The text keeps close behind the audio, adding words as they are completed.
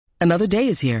Another day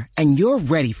is here, and you're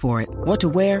ready for it. What to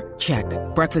wear? Check.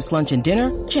 Breakfast, lunch, and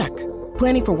dinner? Check.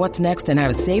 Planning for what's next and how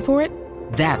to save for it?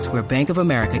 That's where Bank of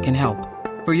America can help.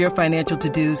 For your financial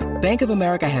to-dos, Bank of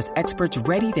America has experts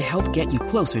ready to help get you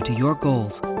closer to your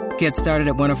goals. Get started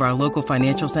at one of our local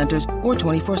financial centers or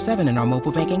 24/7 in our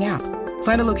mobile banking app.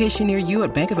 Find a location near you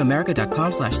at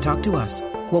bankofamerica.com/talktous.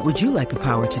 What would you like the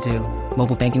power to do?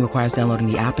 Mobile banking requires downloading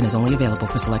the app and is only available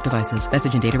for select devices.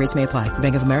 Message and data rates may apply.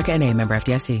 Bank of America N.A., member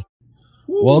FDIC.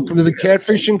 Welcome to the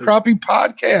Catfish and Crappie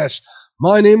Podcast.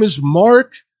 My name is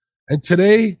Mark, and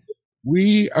today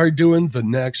we are doing the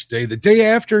next day, the day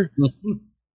after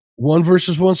 1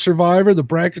 versus 1 Survivor, the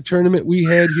bracket tournament we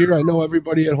had here. I know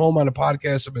everybody at home on the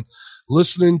podcast have been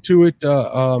listening to it,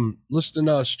 listening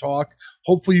to us talk.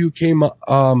 Hopefully you came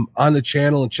on the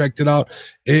channel and checked it out.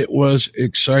 It was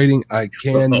exciting. I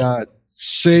cannot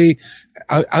say.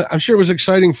 I'm sure it was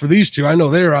exciting for these two. I know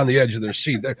they're on the edge of their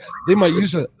seat. They might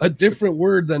use a different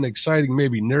word than exciting,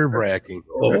 maybe nerve-wracking.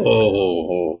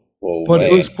 But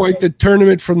man, it was quite the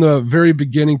tournament from the very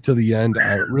beginning to the end.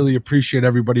 I really appreciate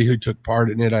everybody who took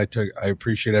part in it. I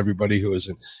appreciate everybody who was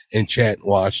in chat and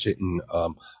watched it. And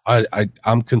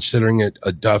I'm considering it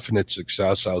a definite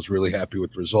success. I was really happy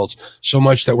with the results, so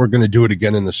much that we're going to do it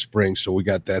again in the spring. So we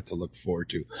got that to look forward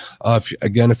to.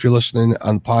 If you're listening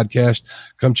on the podcast,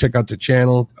 come check out the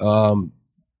channel.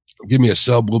 Give me a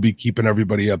sub. We'll be keeping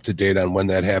everybody up to date on when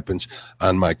that happens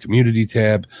on my community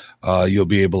tab. You'll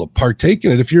be able to partake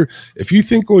in it. If you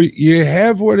think you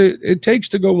have what it takes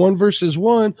to go 1 versus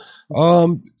 1,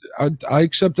 I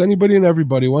accept anybody and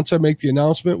everybody. Once I make the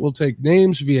announcement, we'll take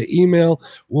names via email.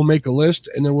 We'll make a list,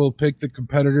 and then we'll pick the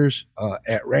competitors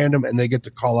at random, and they get to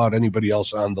call out anybody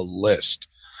else on the list.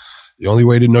 The only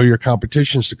way to know your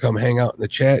competition is to come hang out in the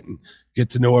chat and get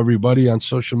to know everybody on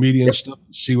social media and stuff,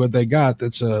 see what they got.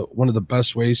 That's one of the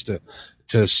best ways to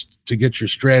get your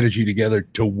strategy together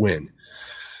to win.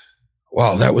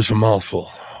 Wow, that was a mouthful.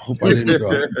 Hope I didn't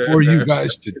bore you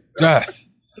guys to death.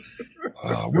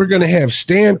 We're going to have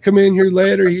Stan come in here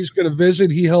later. He's going to visit.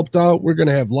 He helped out. We're going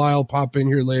to have Lyle pop in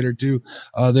here later too.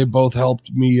 They both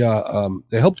helped me.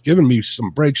 They helped giving me some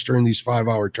breaks during these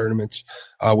 5-hour tournaments.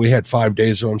 We had 5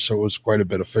 days of them, so it was quite a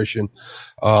bit efficient.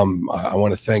 I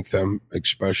want to thank them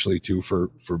especially too for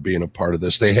being a part of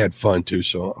this. They had fun too,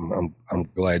 so I'm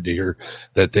glad to hear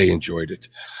that they enjoyed it.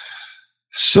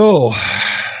 So,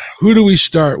 who do we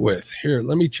start with? Here,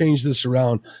 let me change this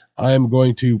around. I am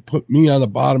going to put me on the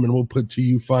bottom, and we'll put to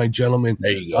you fine gentlemen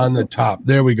on the top.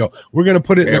 There we go. We're going to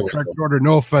put it in the correct order.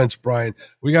 No offense, Brian.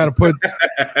 We got to put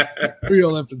Trio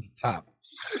left at the top.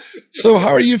 So how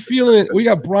are you feeling? We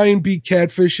got Brian B.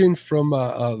 Catfishing from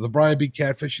the Brian B.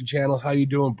 Catfishing channel. How you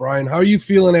doing, Brian? How are you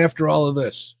feeling after all of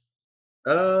this?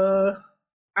 I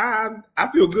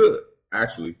feel good,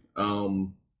 actually.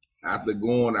 After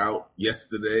going out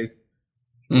yesterday,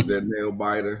 that nail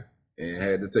biter, and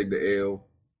had to take the L.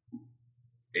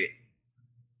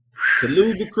 To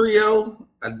lose the Creole,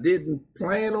 I didn't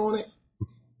plan on it,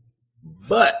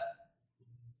 but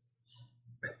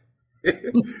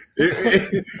it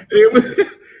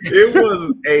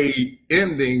was a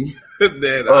ending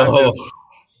that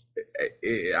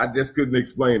I just couldn't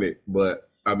explain it. But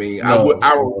I mean, I wouldn't.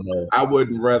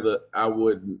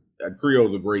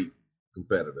 Creole's a great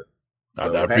competitor.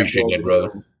 So I appreciate that,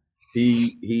 brother.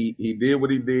 He did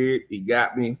what he did. He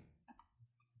got me.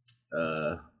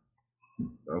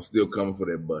 I'm still coming for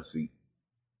that bus seat.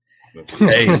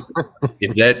 Hey,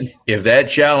 if that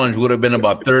challenge would have been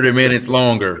about 30 minutes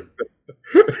longer,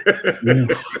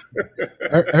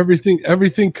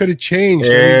 everything could have changed.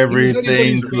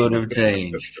 Everything could have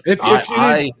changed.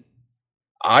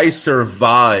 I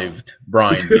survived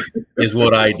Brian B. is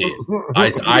what I did.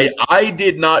 I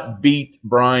did not beat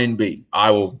Brian B.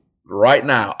 I will right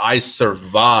now. I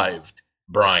survived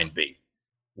Brian B.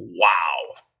 Wow.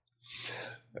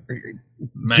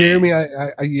 Man. Jeremy,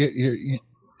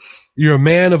 you're a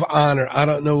man of honor. I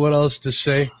don't know what else to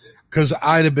say, because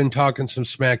I'd have been talking some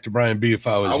smack to Brian B. if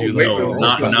I was you. No,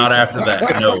 not after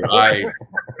that. No,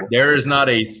 there is not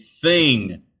a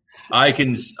thing I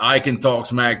can talk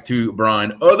smack to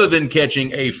Brian other than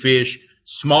catching a fish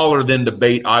smaller than the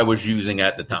bait I was using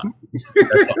at the time.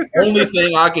 That's the only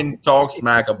thing I can talk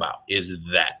smack about is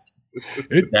that.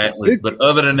 But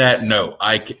other than that, no,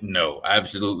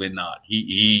 absolutely not.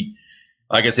 He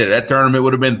like I said, that tournament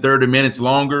would have been 30 minutes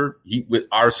longer.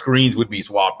 Our screens would be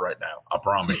swapped right now. I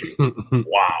promise you.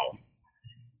 Wow.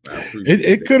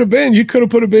 It could have been. You could have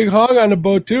put a big hog on the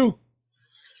boat too.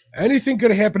 Anything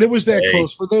could have happened. It was that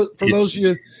close. For those of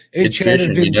you in chat,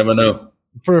 you never know.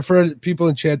 for people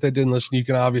in chat that didn't listen, you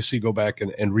can obviously go back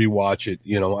and rewatch it.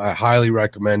 You know, I highly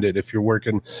recommend it. If you're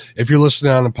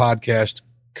listening on the podcast,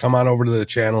 come on over to the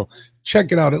channel,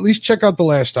 check it out. At least check out the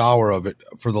last hour of it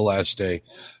for the last day.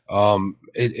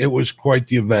 It was quite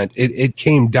the event. It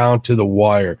came down to the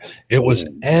wire. It was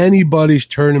anybody's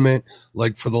tournament,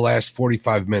 like for the last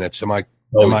 45 minutes. Am I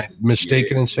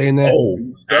mistaken in saying that? Oh,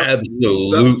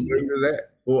 absolutely.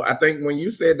 Well, I think when you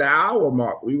said the hour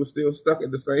mark, we were still stuck at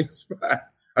the same spot.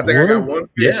 I think I got one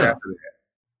fish after that.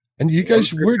 And you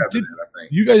guys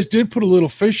you guys did put a little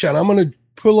fish on. I'm going to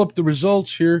pull up the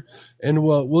results here, and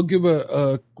we'll give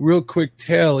a real quick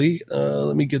tally.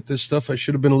 Let me get this stuff. I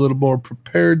should have been a little more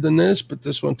prepared than this, but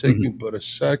this won't take me but a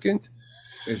second.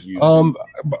 You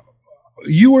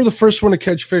were the first one to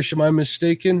catch fish. Am I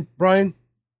mistaken, Brian?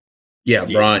 Yeah,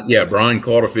 Brian. Yeah, Brian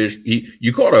caught a fish.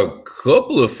 You caught a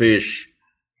couple of fish.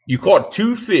 You caught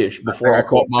 2 fish before I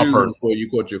caught my first. Before you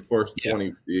caught your first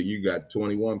 20, you got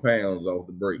 21 pounds off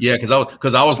the break. Yeah,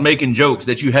 because I was making jokes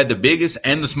that you had the biggest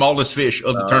and the smallest fish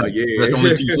of the tournament. Yeah. That's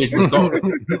only 2 fish we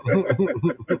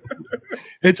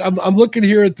caught. I'm looking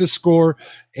here at the score,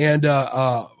 and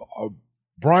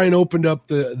Brian opened up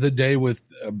the day with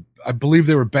I believe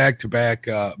they were back-to-back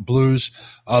blues.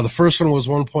 The first one was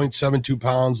 1.72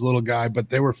 pounds, little guy, but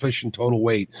they were fishing total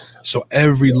weight, so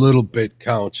every little bit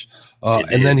counts.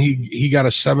 And then he got a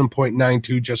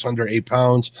 7.92, just under 8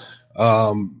 pounds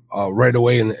right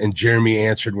away, and Jeremy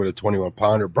answered with a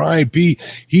 21-pounder. Brian B,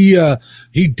 he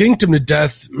dinked him to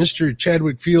death. Mr.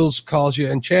 Chadwick Fields calls you,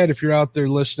 and Chad, if you're out there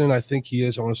listening, I think he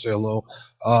is. I want to say hello.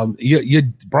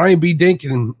 Brian B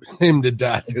dinking him to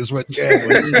death is what Chad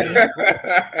was saying.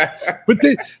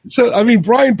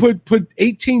 Brian put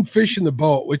 18 fish in the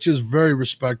boat, which is very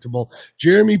respectable.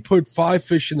 Jeremy put 5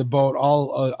 fish in the boat,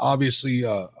 all obviously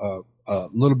a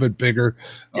little bit bigger.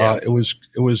 It was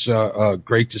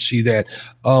great to see that.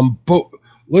 But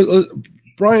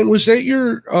Brian, was that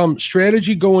your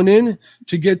strategy going in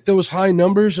to get those high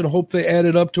numbers and hope they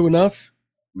added up to enough?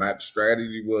 My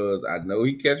strategy was, I know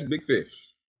he catch big fish.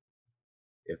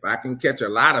 If I can catch a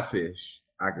lot of fish,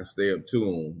 I can stay up to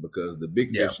them, because the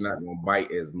big fish not going to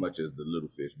bite as much as the little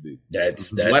fish do.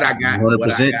 That's what I got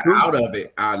out of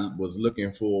it. I was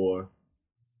looking for,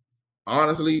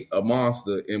 honestly, a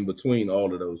monster in between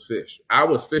all of those fish. I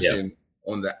was fishing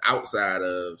on the outside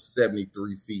of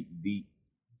 73 feet deep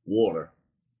water.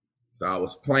 So I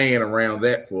was playing around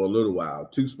that for a little while.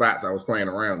 2 spots I was playing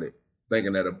around it,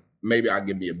 thinking that maybe I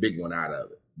could be a big one out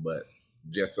of it. But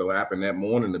just so happened that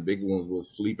morning, the big ones was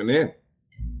sleeping in.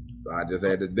 So I just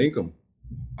had to dink them.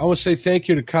 I want to say thank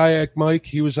you to Kayak Mike.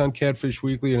 He was on Catfish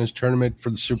Weekly in his tournament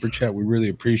for the Super Chat. We really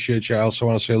appreciate you. I also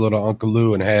want to say hello to Uncle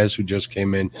Lou and Haz, who just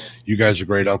came in. You guys are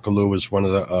great. Uncle Lou is one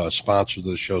of the sponsors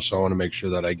of the show, so I want to make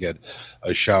sure that I get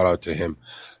a shout out to him.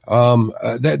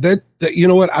 That you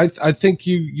know what? I think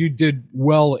you did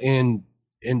well in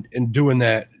doing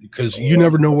that, because you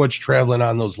never know what's traveling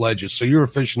on those ledges. So you're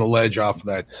fishing a ledge off of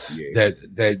that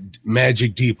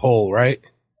magic deep hole, right?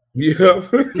 Yeah.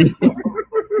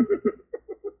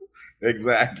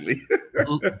 Exactly.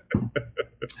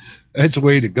 That's the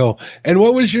way to go. And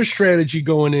what was your strategy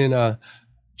going in,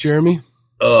 Jeremy?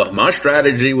 My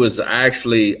strategy was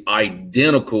actually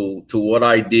identical to what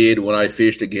I did when I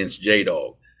fished against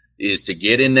J-Dog, is to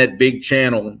get in that big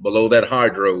channel below that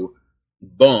hydro,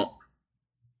 bump,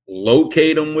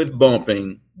 locate them with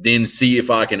bumping, then see if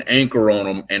I can anchor on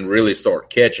them and really start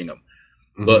catching them.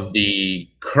 Mm-hmm. But the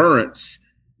currents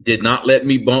did not let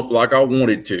me bump like I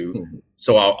wanted to. Mm-hmm.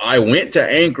 So I went to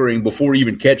anchoring before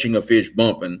even catching a fish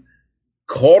bumping,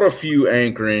 caught a few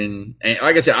anchoring. And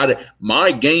like I said,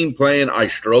 my game plan, I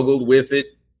struggled with it.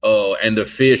 And the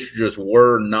fish just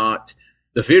weren't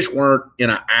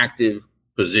in an active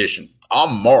position. I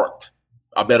marked,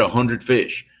 I bet 100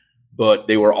 fish, but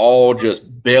they were all just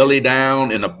belly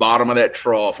down in the bottom of that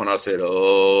trough. And I said,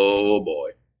 oh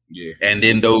boy. Yeah. And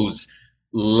then those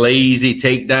lazy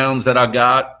takedowns that I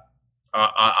got,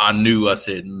 I knew. I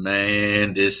said,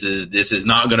 man, this is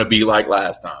not going to be like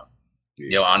last time. Yeah.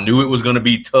 You know, I knew it was going to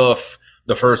be tough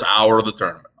the first hour of the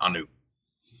tournament. I knew,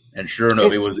 and sure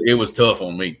enough, it was tough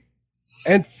on me.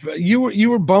 And you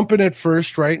were bumping at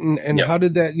first, right? And how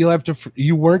did that?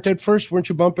 You weren't at first, weren't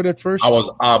you bumping at first?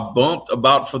 I bumped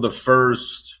about for the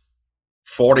first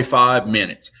 45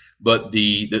 minutes, but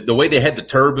the way they had the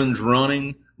turbines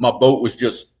running, my boat was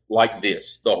just like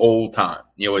this the whole time.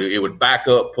 You know, it would back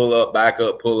up, pull up, back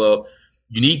up, pull up.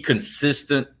 You need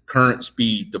consistent current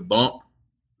speed to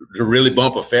really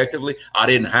bump effectively. I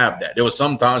didn't have that. There was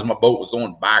sometimes my boat was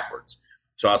going backwards.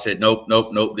 So I said, nope,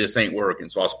 this ain't working.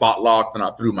 So I spot locked and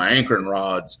I threw my anchoring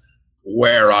rods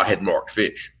where I had marked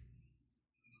fish.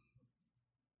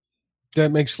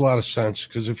 That makes a lot of sense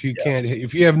because if you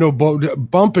have no boat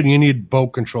bumping, you need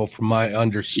boat control, from my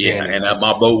understanding. Yeah, and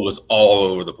my boat was all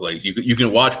over the place. You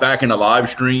can watch back in the live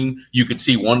stream. You could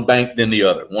see one bank, then the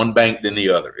other, one bank, then the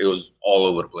other. It was all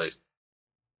over the place.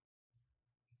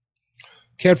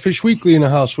 Catfish Weekly in the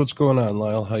house. What's going on,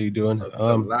 Lyle? How you doing? What's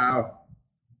up, Lyle?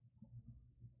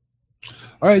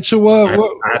 All right, so I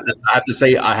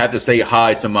have to say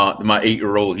hi to my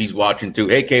 8-year-old. He's watching too.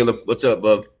 Hey, Caleb, what's up,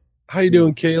 bub? How you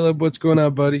doing, Caleb? What's going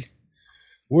on, buddy?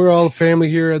 We're all family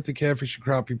here at the Catfish and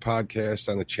Crappie podcast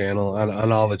on the channel,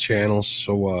 on all the channels.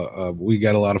 So we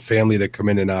got a lot of family that come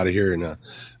in and out of here, and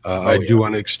I do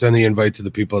want to extend the invite to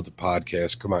the people at the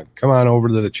podcast. Come on over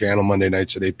to the channel Monday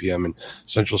nights at 8 p.m. in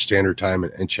Central Standard Time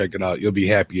and check it out. You'll be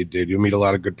happy you did. You'll meet a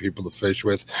lot of good people to fish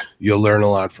with. You'll learn a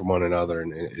lot from one another,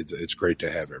 and it's great to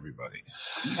have everybody.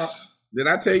 Did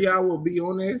I tell you I will be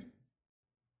on there?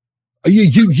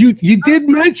 You did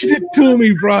mention it to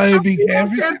me, Brian.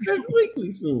 Catfish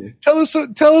Weekly soon. Tell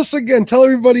us again. Tell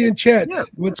everybody in chat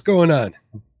what's going on.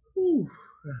 Ooh.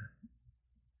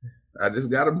 I just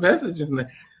got a message and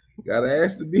got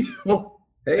asked to be on.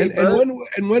 Hey,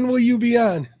 and when will you be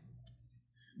on?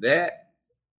 That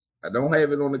I don't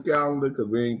have it on the calendar because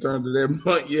we ain't turned to that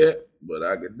month yet, but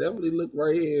I can definitely look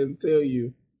right here and tell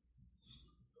you.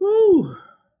 Whew.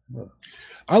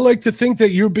 I like to think that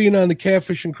your being on the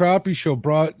Catfish and Crappie show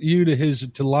brought you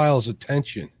to Lyle's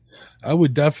attention. I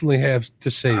would definitely have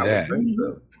to say that. I think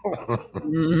so.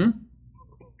 Mm-hmm.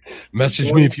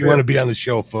 Message me if you want to be on the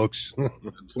show, folks.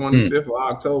 25th of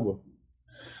October.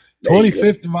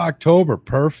 25th of October.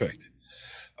 Perfect.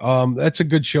 That's a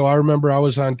good show. I remember I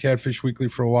was on Catfish Weekly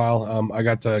for a while. I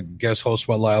got to guest host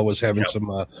while Lyle was having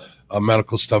some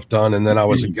medical stuff done, and then I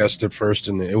was a guest at first,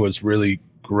 and it was really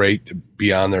great to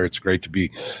be on there. It's great to be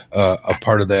a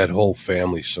part of that whole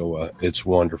family. So it's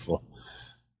wonderful.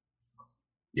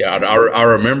 Yeah, I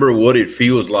remember what it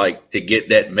feels like to get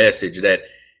that message that,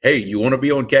 hey, you want to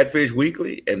be on Catfish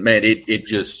Weekly? And man, it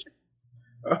just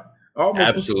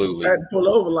absolutely had to pull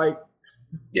over like.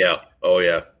 Yeah. Oh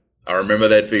yeah. I remember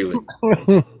that feeling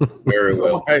very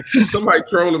well. Somebody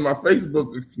trolling my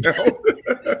Facebook account.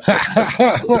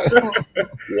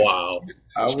 Wow.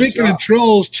 Speaking of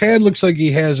trolls, Chad looks like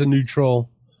he has a new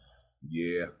troll.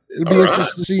 Yeah. It'll be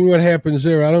interesting seeing what happens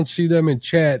there. I don't see them in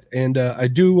chat. And I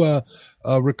do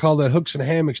recall that Hooks and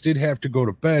Hammocks did have to go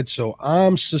to bed. So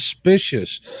I'm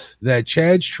suspicious that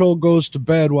Chad's troll goes to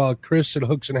bed while Chris at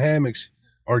Hooks and Hammocks,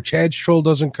 or Chad's troll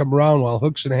doesn't come around while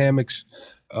Hooks and Hammocks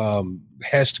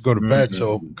has to go to bed.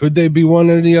 So could they be one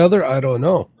or the other? I don't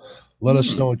know. Let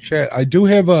us know in chat. I do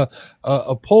have a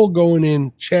poll going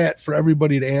in chat for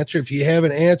everybody to answer. If you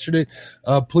haven't answered it,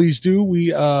 please do.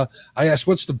 I asked,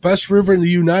 what's the best river in the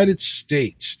United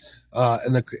States?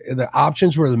 And the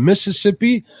options were the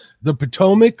Mississippi, the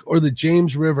Potomac, or the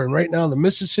James River. And right now, the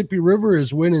Mississippi River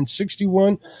is winning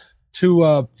 61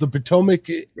 to the Potomac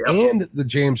and the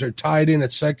James are tied in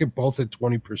at second, both at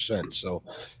 20%. So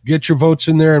get your votes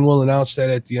in there, and we'll announce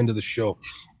that at the end of the show.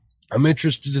 I'm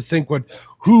interested to think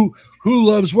who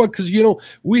loves what, because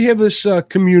we have this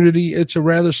community. It's a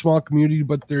rather small community,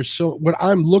 but what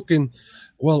I'm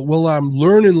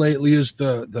learning lately is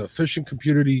the fishing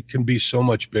community can be so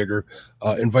much bigger.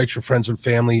 Invite your friends and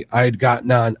family. I had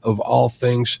gotten on, of all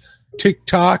things,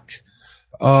 TikTok.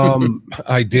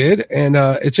 I did, and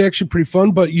it's actually pretty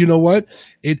fun. But you know what?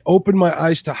 It opened my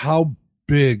eyes to how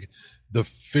big the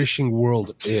fishing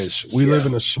world is. We live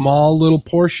in a small little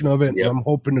portion of it, and I'm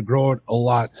hoping to grow it a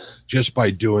lot just by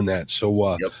doing that.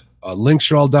 So links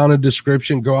are all down in the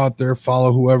description. Go out there,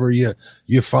 follow whoever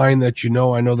you find that you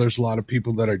know. I know there's a lot of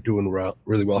people that are doing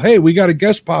really well. Hey, we got a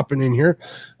guest popping in here.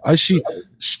 I see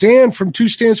Stan from Two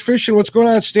Stans Fishing. What's going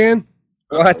on, Stan?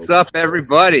 What's up,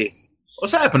 everybody?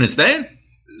 What's happening, Stan?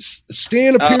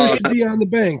 Stan appears to be on the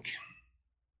bank.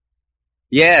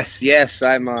 Yes,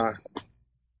 I'm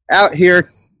out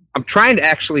here. I'm trying to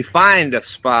actually find a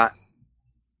spot.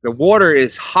 The water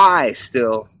is high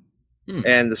still,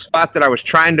 and the spot that I was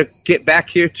trying to get back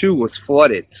here to was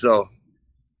flooded. So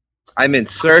I'm in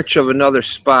search of another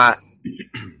spot.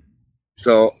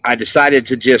 So I decided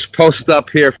to just post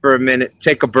up here for a minute,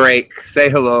 take a break, say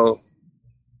hello.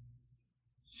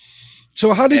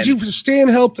 So how did Stan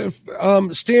helped?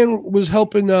 Stan was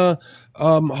helping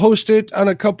host it on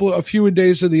a few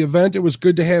days of the event. It was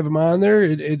good to have him on there.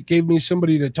 It gave me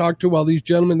somebody to talk to while these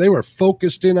gentlemen, they were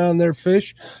focused in on their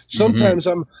fish. Sometimes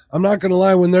I'm not going to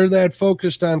lie, when they're that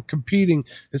focused on competing,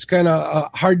 it's kind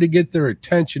of hard to get their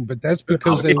attention, but that's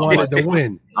because they wanted to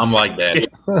win. I'm like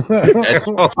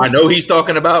that. I know he's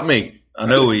talking about me. I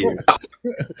know he is.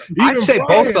 I'd say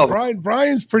both of them.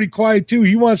 Brian's pretty quiet too.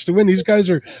 He wants to win. These guys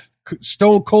are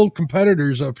stone cold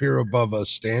competitors up here above us,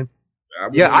 Stan.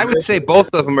 Yeah, I would say both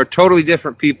of them are totally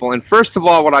different people. And first of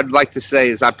all, what I'd like to say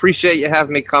is I appreciate you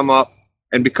having me come up.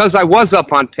 And because I was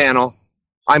up on panel,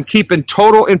 I'm keeping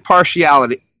total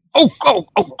impartiality. Oh,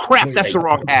 crap, that's the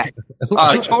wrong hat.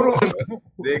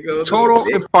 Total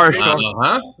impartial.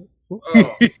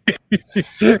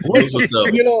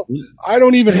 You know, I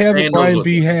don't even have a Brian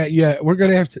B hat yet. I'm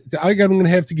gonna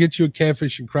have to get you a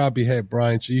catfish and crappie hat,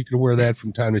 Brian, so you can wear that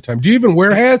from time to time. Do you even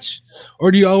wear hats,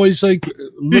 or do you always like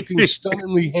looking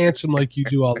stunningly handsome like you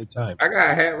do all the time? I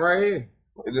got a hat right here.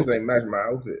 It just ain't matching my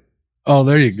outfit. Oh,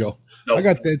 there you go. Nope. I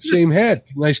got that same hat.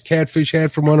 Nice catfish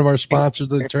hat from one of our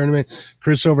sponsors of the tournament.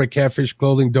 Chris over at Catfish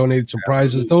Clothing donated some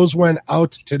prizes. Those went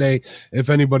out today,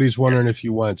 if anybody's wondering if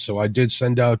you went. So I did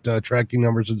send out tracking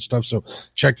numbers and stuff. So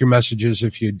check your messages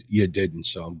if you didn't.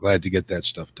 So I'm glad to get that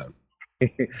stuff done.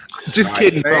 Just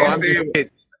kidding, bro. I'm just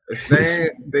kidding. Stan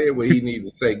said what he needed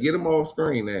to say. Get him off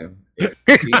screen now.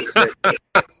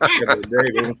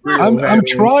 I'm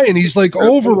trying. He's like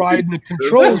overriding the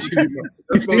controls here.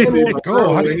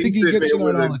 Go. How do you think he gets it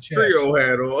on all the chats?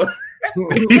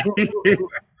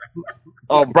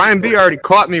 Oh, Brian B already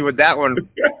caught me with that one.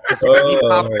 He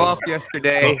popped off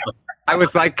yesterday. I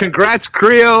was like, congrats,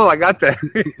 Creo. I got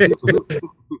that.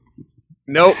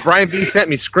 Nope, Brian B sent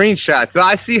me screenshots.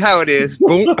 I see how it is.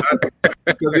 Boom.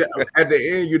 At the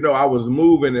end, you know, I was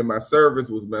moving and my service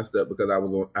was messed up because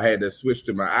I had to switch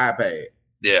to my iPad.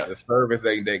 Yeah. The service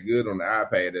ain't that good on the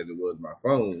iPad as it was my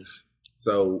phone.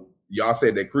 So y'all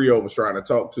said that Creo was trying to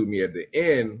talk to me at the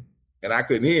end and I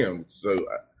couldn't hear him. So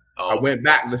I went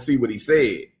back to see what he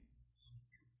said.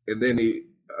 And then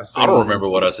I don't remember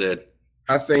what I said.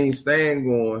 I seen Stan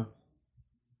going.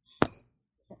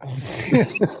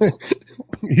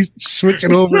 He's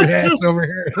switching over hats over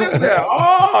here. I said,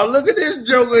 "Oh, look at this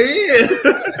joker here."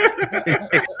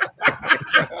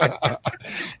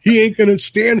 He ain't gonna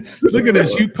stand. Look at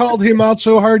this. You called him out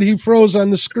so hard he froze on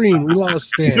the screen. We lost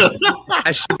Stan.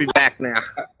 I should be back now.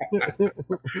 I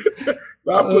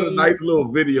put a nice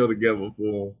little video together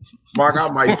for him. Mark, I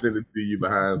might send it to you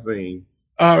behind scenes.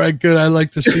 All right, good. I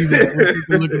like to see that.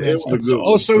 Look at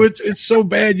that. So it's so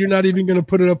bad you're not even going to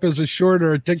put it up as a short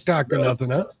or a TikTok or nothing,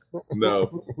 huh?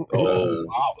 No. Oh,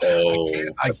 wow.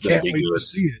 I can't wait to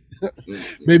see it.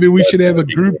 Maybe we should have a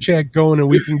group chat going and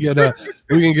we can get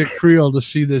Creo to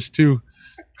see this too.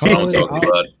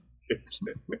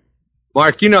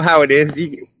 Mark, you know how it is.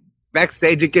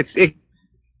 Backstage, it gets icky.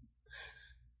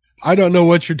 I don't know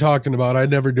what you're talking about. I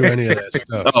never do any of that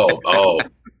stuff.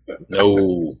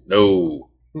 No.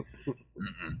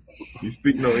 You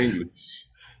speak no English.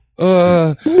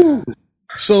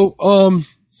 So,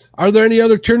 are there any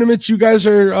other tournaments you guys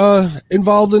are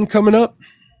involved in coming up?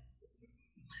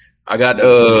 I got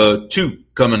 2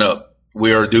 coming up.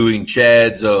 We are doing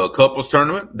Chad's couples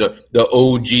tournament, the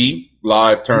OG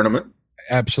live tournament.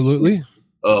 Absolutely.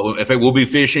 In fact, we'll be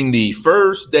fishing the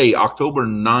first day, October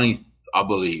 9th, I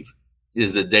believe,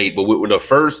 is the date. But the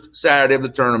first Saturday of the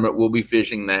tournament, we'll be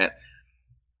fishing that.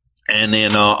 And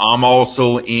then I'm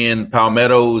also in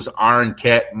Palmetto's Iron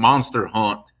Cat Monster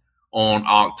Hunt on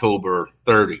October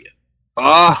 30th.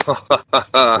 Oh.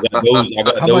 How about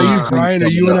you, Brian? Are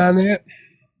you in on that?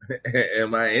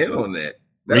 Am I in on that?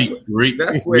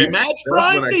 Rematch,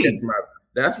 Brian?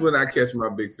 That's when I catch my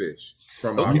big fish.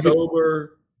 From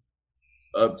October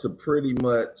up to pretty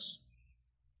much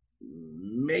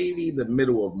maybe the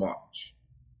middle of March.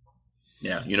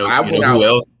 Yeah, you know who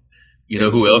else? You know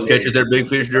who else catches their big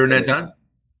fish during that time?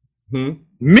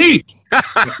 Me.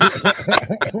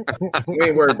 We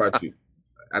ain't worried about you.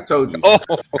 I told you. I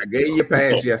gave you a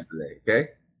pass yesterday. Okay.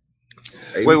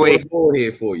 Wait.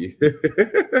 Here for you.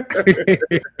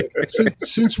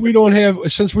 since we don't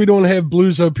have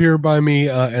blues up here by me,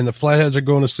 and the flatheads are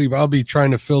going to sleep, I'll be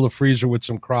trying to fill the freezer with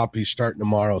some crappies starting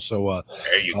tomorrow. So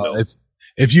there you go.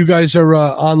 If you guys are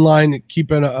online,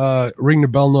 keep a ring the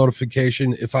bell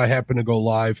notification. If I happen to go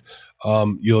live,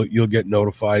 you'll get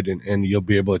notified and you'll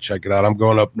be able to check it out. I'm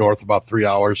going up north about 3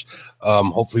 hours.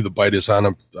 Hopefully the bite is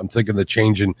on. I'm thinking the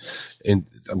change in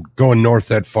I'm going north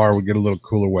that far. We get a little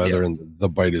cooler weather and the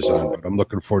bite is on. But I'm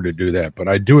looking forward to do that. But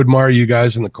I do admire you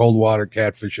guys in the cold water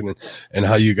catfishing and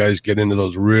how you guys get into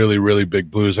those really, really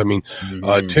big blues. I mean,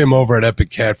 Tim over at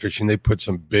Epic Catfishing, they put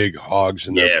some big hogs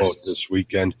in their boat this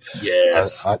weekend.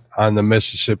 Yes. On the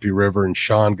Mississippi River, and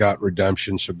Sean got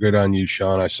redemption. So good on you,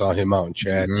 Sean. I saw him out in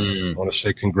chat. I want to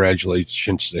say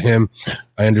congratulations to him.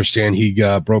 I understand he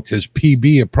broke his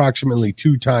PB approximately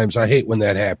 2 times. I hate when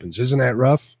that happens. Isn't that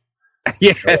rough?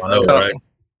 Yeah, I know, right?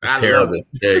 It's terrible.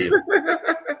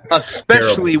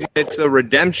 Especially when it's a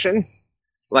redemption.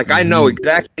 Like I know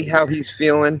exactly how he's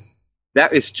feeling.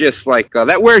 that is just like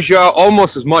that wears you out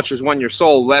almost as much as when your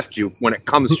soul left you when it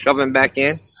comes shoving back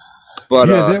in. But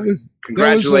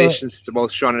congratulations to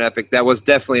both Sean and Epic. That was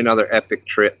definitely another epic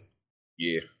trip.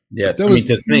 Yeah.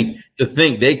 To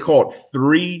think they caught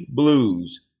 3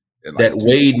 blues that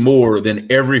weighed more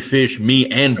than every fish me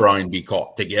and Brian B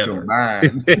caught together.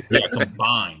 Combined.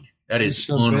 Combined. That is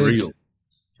so unreal. Big.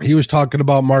 He was talking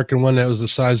about marking one that was the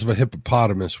size of a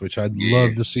hippopotamus, which I'd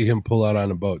love to see him pull out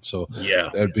on a boat. So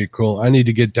that'd be cool. I need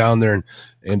to get down there,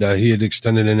 and he had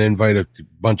extended an invite a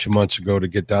bunch of months ago to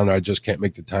get down there. I just can't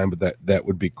make the time, but that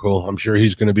would be cool. I'm sure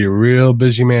he's going to be a real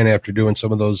busy man after doing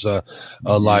some of those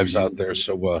lives out there.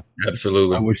 So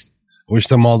absolutely, I wish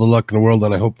them all the luck in the world,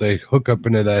 and I hope they hook up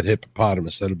into that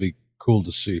hippopotamus. That'll be cool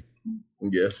to see.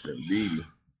 Yes, indeed.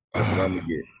 That's what I'm gonna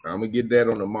get. I'm gonna get that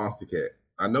on the Monster Cat.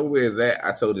 I know where it's at.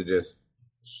 I told her just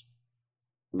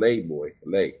lay.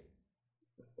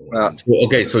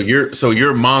 Okay, so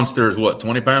your monster is what,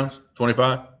 20 pounds,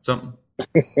 25, something?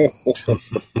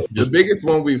 The biggest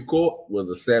one we've caught was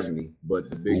a 70,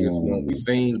 but the biggest one we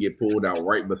seen get pulled out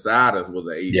right beside us was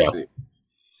an 86.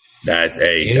 Yeah. That's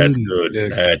good.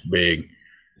 Yes. That's big.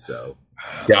 So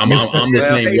I'm the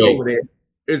same way.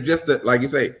 It's just that, like you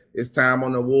say, it's time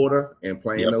on the water and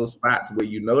playing those spots where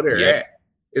you know they're at.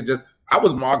 It just. I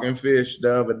was marking fish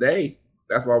the other day.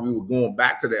 That's why we were going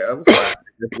back to the other side.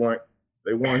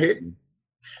 They weren't hitting.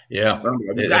 Yeah.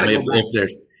 If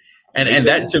there's and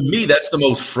that, to me, that's the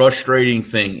most frustrating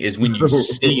thing is when you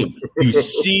see them. You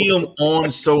see them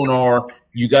on sonar.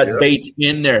 You got baits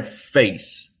in their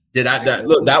face.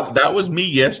 That was me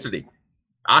yesterday.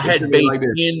 I had baits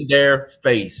in their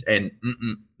face, and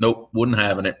nope, wasn't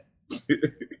having it.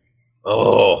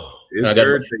 Oh, and I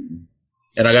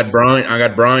got Brian. I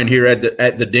got Brian here at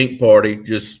the dink party.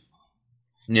 Just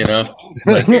like,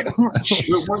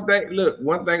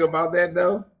 one thing about that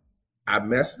though, I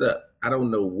messed up. I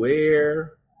don't know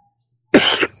where.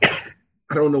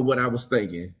 I don't know what I was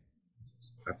thinking.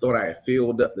 I thought I had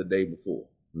filled up the day before.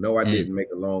 No, I didn't make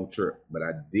a long trip, but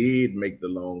I did make the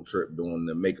long trip during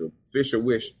the Make a Fish a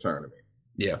Wish tournament.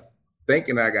 Yeah,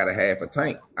 thinking I got a half a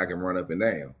tank, I can run up and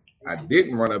down. I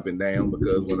didn't run up and down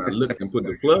because when I looked and put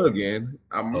the plug in,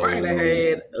 I might have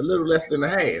had a little less than a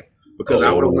half because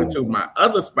I would have went to my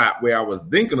other spot where I was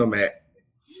dinking them at,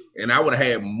 and I would have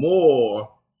had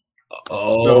more.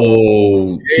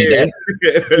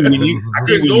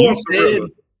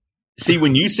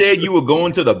 When you said you were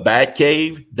going to the Bat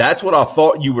Cave, that's what I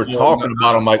thought you were talking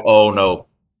about. I'm like, oh no,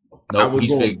 I was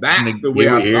going back the way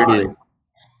I started.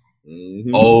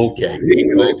 Mm-hmm.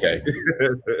 Okay.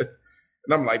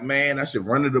 And I'm like, man, I should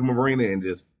run to the marina and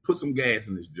just put some gas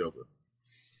in this joker.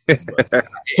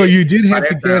 So you did have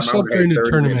to gas up during the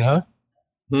tournament,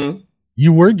 huh?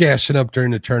 You were gassing up during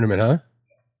the tournament, huh?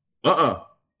 Oh,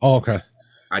 okay.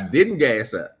 I didn't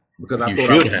gas up because I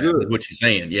thought I was good. What you're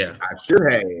saying, yeah. I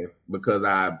should have because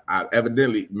I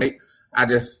evidently I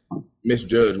just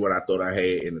misjudged what I thought I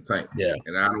had in the tank. Yeah.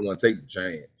 And I don't want to take the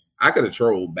chance. I could have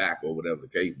trolled back or whatever the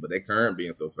case, but that current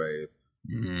being so fast.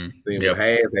 Seeing what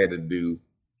Has had to do,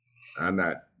 I'm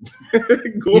not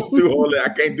going through all that. I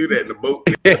can't do that in the boat.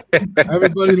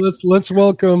 Everybody, let's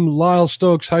welcome Lyle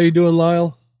Stokes. How you doing,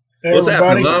 Lyle? Hey, what's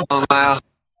happening, Lyle?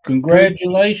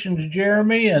 Congratulations,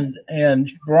 Jeremy and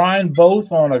Brian,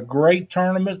 both on a great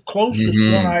tournament, closest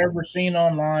one I ever seen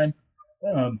online.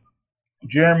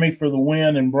 Jeremy for the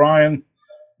win, and Brian,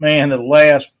 man, at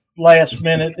last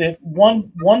minute,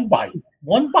 one bite.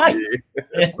 It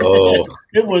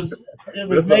was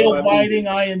nail biting.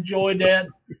 I enjoyed that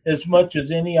as much as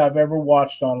any I've ever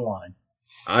watched online.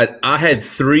 I had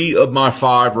 3 of my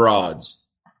 5 rods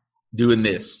doing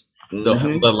this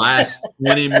the last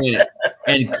 20 minutes,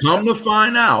 and come to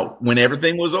find out when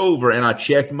everything was over and I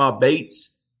checked my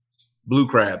baits, blue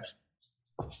crabs.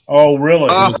 Oh, really?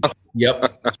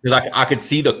 Yep, because I could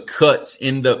see the cuts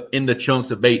in the chunks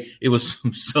of bait. It was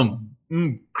some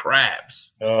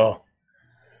crabs. Oh.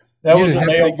 That was a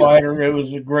nail biter. It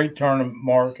was a great tournament,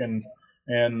 Mark, and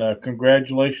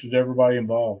congratulations to everybody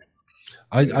involved.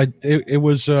 It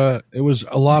was a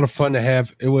lot of fun to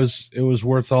have. It was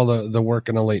worth all the work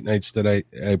and the late nights that I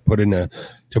put in to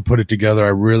put it together. I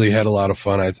really had a lot of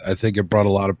fun. I think it brought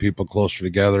a lot of people closer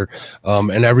together.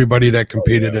 And everybody that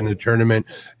competed in the tournament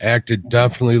acted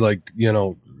definitely like,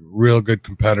 real good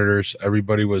competitors.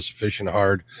 Everybody was fishing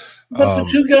hard. But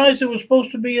the 2 guys that was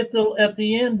supposed to be at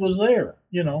the end was there,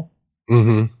 they were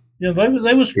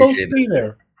supposed to be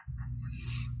there.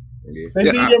 They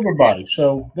beat everybody,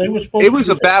 so they were supposed. It was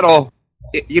a battle.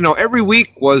 Every week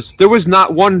there was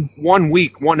not one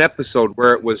week, one episode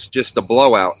where it was just a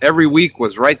blowout. Every week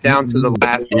was right down to the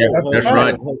last. Yeah, that's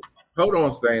right. Hold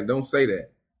on, Stan. Don't say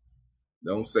that.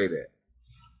 Don't say that.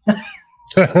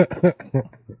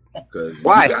 Because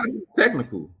why? You gotta be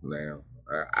technical now.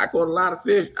 I caught a lot of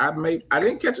fish. I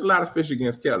didn't catch a lot of fish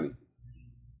against Kelly,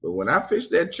 but when I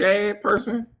fished that Chad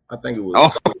person, I think it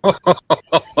was,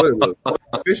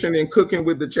 fishing and cooking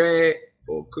with the Chad,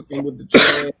 or cooking with the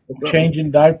Chad,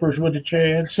 changing diapers with the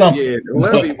Chad, something. Yeah,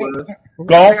 whatever it was.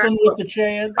 Golfing with the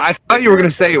Chad. I thought you were going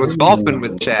to say it was golfing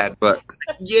with Chad, but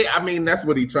yeah, I mean that's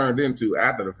what he turned into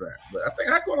after the fact. But I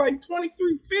think I caught like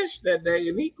 23 fish that day,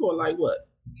 and he caught like what?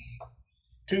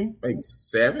 2, maybe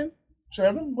 7.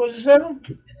 7? Was it 7?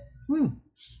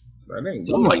 That ain't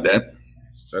something like that.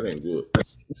 That ain't good.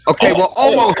 Okay, well,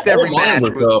 almost every match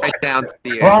was right down to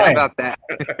the end. How about that?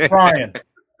 Brian,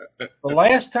 the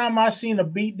last time I seen a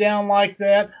beat down like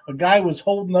that, a guy was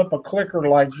holding up a clicker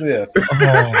like this. Hey,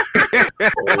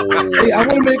 I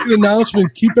want to make an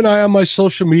announcement. Keep an eye on my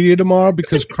social media tomorrow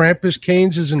because Krampus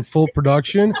Canes is in full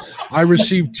production. I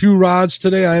received 2 rods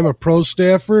today. I am a pro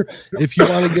staffer. If you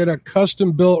want to get a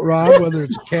custom-built rod, whether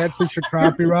it's a catfish or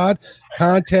crappie rod,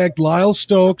 contact Lyle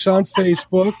Stokes on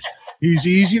Facebook. He's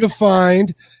easy to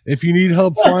find. If you need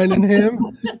help finding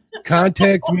him,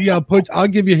 contact me. I'll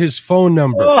give you his phone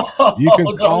number. You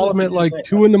can call him at like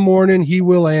 2 a.m. He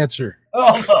will answer.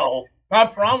 Oh no. I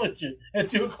promise you.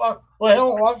 At 2 o'clock. Well,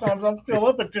 hell, a lot of times I'm still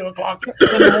up at 2 o'clock in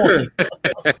the morning.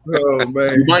 Oh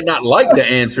man. You might not like the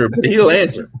answer, but he'll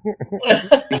answer.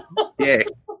 Yeah.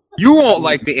 You won't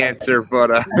like the answer, but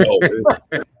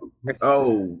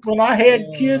when I had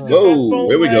kids, whoa,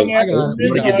 here we go. I'm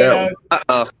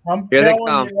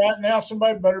telling you right now,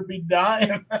 somebody better be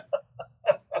dying.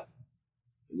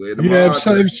 Yeah,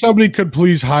 if somebody could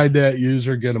please hide that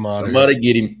user, get him out of here. Somebody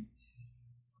get him.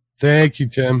 Thank you,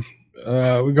 Tim.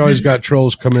 We've always got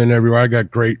trolls coming in everywhere. I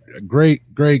got great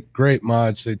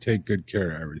mods. They take good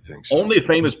care of everything. So. Only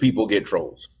famous people get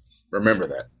trolls.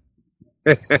 Remember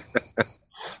that.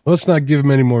 Let's not give him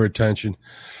any more attention.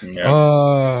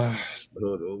 Yeah.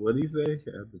 What did he say?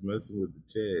 After messing with the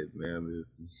Chad, man,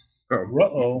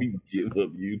 we give up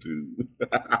YouTube.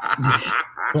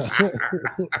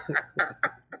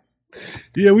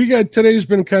 Yeah, today's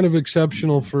been kind of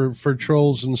exceptional for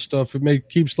trolls and stuff. It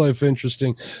keeps life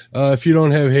interesting. If you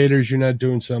don't have haters, you're not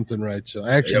doing something right. So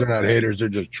actually, they're not haters; they're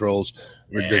just trolls,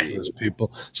 ridiculous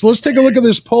people. So let's take a look at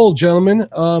this poll, gentlemen.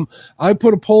 I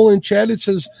put a poll in chat.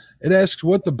 It asks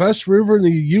what the best river in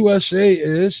the USA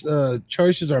is.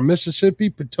 Choices are Mississippi,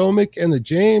 Potomac, and the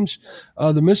James.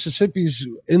 The Mississippi's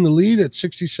in the lead at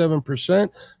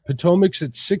 67%. Potomac's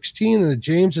at 16%, and the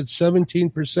James at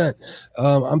 17%.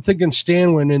 I'm thinking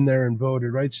Stan went in there and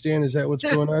voted, right, Stan? Is that what's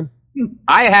going on?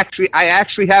 I actually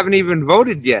haven't even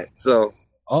voted yet. So,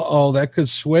 that could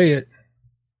sway it.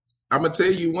 I'm gonna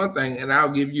tell you one thing, and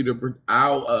I'll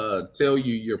tell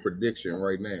you your prediction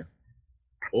right now.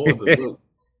 Or the book.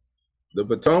 The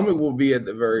Potomac will be at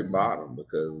the very bottom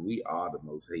because we are the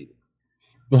most hated.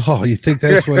 Oh, you think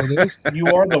that's what it is? You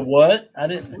are the what?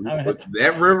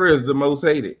 That river is the most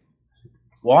hated.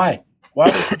 Why? Why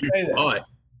would you say that? Why?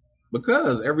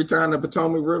 Because every time the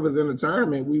Potomac River's in the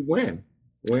tournament, we win.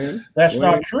 That's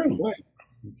not true.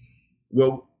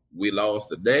 Well, we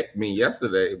lost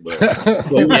yesterday, but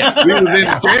we was in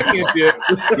the championship.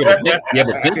 But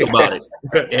think about it.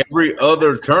 Every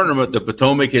other tournament the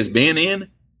Potomac has been in,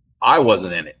 I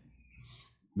wasn't in it.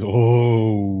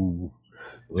 Oh,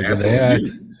 look at that.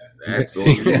 That's on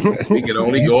you. We can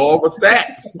only go over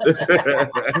stats.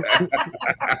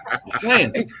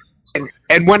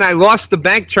 And when I lost the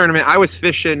bank tournament, I was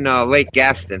fishing Lake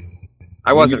Gaston.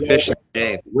 I wasn't fishing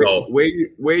James.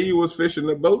 Where you was fishing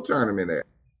the boat tournament at?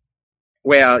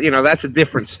 Well, that's a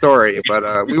different story,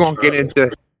 but we won't get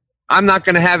into. I'm not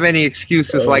going to have any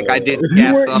excuses like I didn't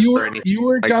gas up or anything. You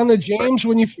were down the James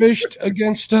when you fished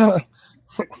against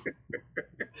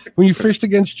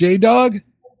J-Dog?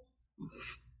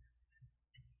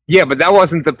 Yeah, but that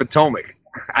wasn't the Potomac.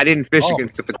 I didn't fish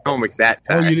against the Potomac that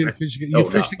time. Oh, you didn't fish against. You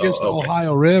fished against the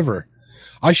Ohio River.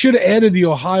 I should have added the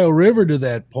Ohio River to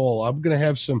that poll. I'm going to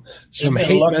have some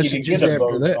hate messages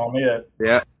after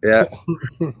that. Yeah.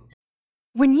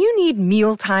 When you need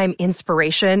mealtime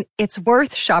inspiration, it's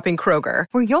worth shopping Kroger,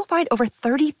 where you'll find over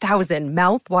 30,000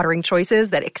 mouth-watering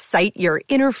choices that excite your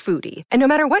inner foodie. And no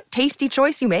matter what tasty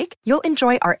choice you make, you'll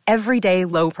enjoy our everyday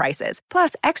low prices,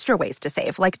 plus extra ways to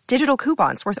save, like digital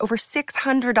coupons worth over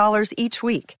 $600 each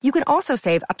week. You can also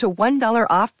save up to $1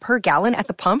 off per gallon at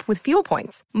the pump with fuel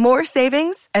points. More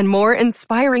savings and more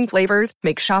inspiring flavors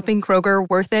make shopping Kroger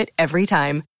worth it every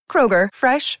time. Kroger,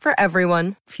 fresh for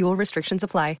everyone. Fuel restrictions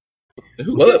apply.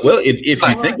 Well, if you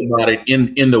think about it,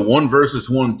 in the 1 versus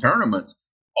 1 tournaments,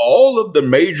 all of the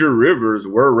major rivers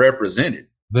were represented.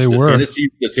 They were.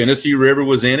 The Tennessee River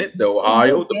was in it. The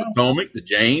Ohio, the Potomac, the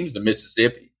James, the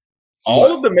Mississippi.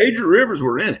 All of the major rivers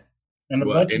were in it. And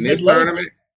in this tournament,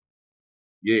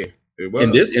 yeah, it was.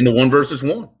 In the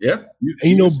 1-versus-1, yeah.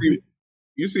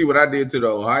 You see what I did to the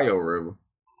Ohio River?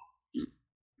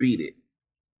 Beat it.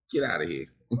 Get out of here.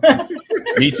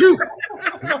 Me too.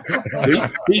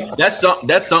 That's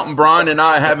something Brian and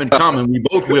I have in common. We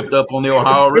both whipped up on the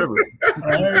Ohio River.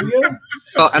 There you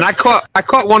go. And I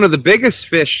caught one of the biggest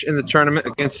fish in the tournament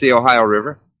against the Ohio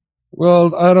River.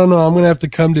 Well, I don't know. I'm going to have to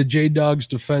come to J-Dog's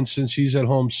defense since he's at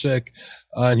home sick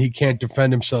and he can't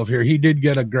defend himself here. He did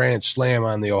get a grand slam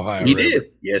on the Ohio River. He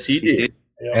did. Yes, he did.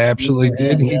 Yeah, absolutely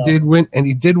did. He did win, and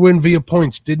he did win via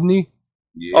points, didn't he?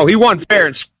 Yeah. Oh, he won fair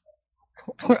and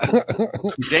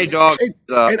J-Dog.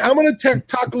 And I'm going to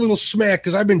talk a little smack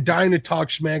because I've been dying to talk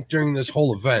smack during this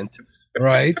whole event.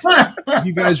 Right?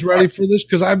 You guys ready for this?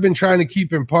 Because I've been trying to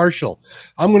keep impartial.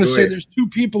 I'm going to say there's two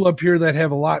people up here that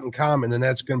have a lot in common, and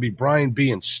that's going to be Brian B.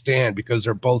 and Stan because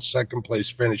they're both second place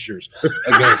finishers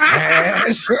against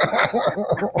Has.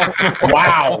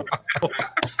 Wow.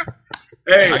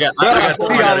 Hey, I'll see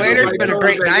y'all later. It's been a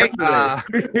great night. Wow.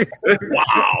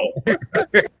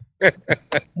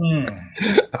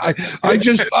 I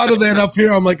just thought of that up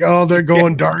here. I'm like, oh, they're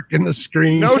going dark in the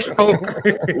screen. No joke.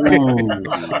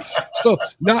 So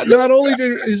not only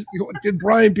did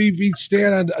Brian B beat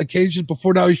Stan on occasions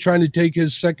before, now he's trying to take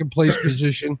his second place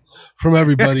position from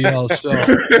everybody else. So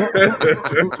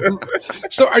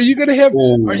are you going to have?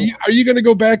 Are you going to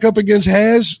go back up against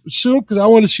Has soon? Because I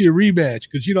want to see a rematch.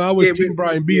 Because I was Team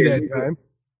Brian B that time.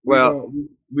 Well,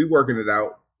 we working it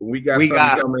out. We got something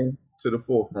coming to the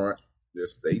forefront.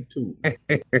 Just stay tuned.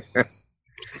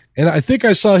 And I think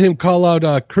I saw him call out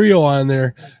Creo on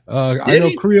there. I know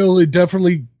Creo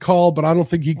definitely called, but I don't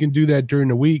think he can do that during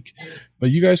the week. But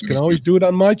you guys can always do it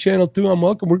on my channel too. I'm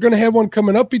welcome. We're going to have one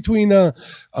coming up between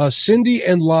Cindy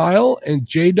and Lyle and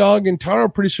J-Dog and Taro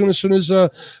pretty soon. As soon as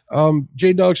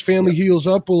J-Dog's family heals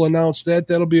up, we'll announce that.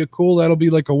 That'll be that'll be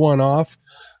like a one-off.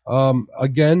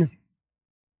 Again,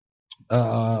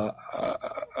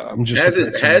 I'm just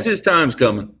has his time's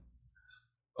coming.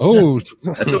 Oh,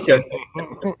 that's okay.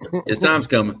 His time's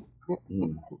coming.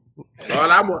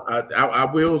 I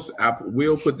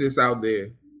will put this out there,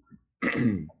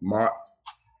 Mark.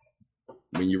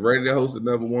 When you're ready to host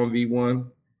another 1v1,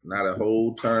 not a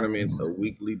whole tournament, a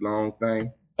weekly long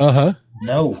thing.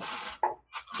 No.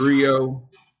 Creo.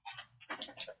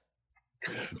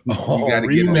 You got to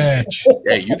rematch.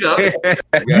 Yeah, you got it.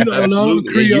 You don't know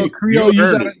Creo.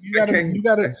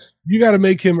 You got to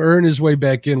make him earn his way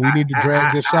back in. We need to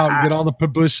drag this out and get all the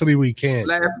publicity we can.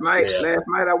 Last night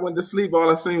I went to sleep.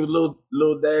 All I seen was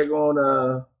little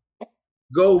daggone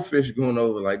goldfish going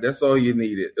over. Like that's all you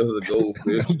needed. It was a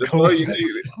goldfish. That's all you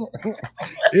needed.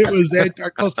 It was that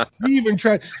dark close. He even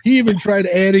tried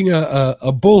adding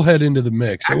a bullhead into the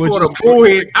mix. I caught a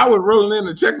bullhead. I was rolling in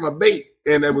to check my bait.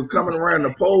 And it was coming around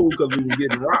the pole because we were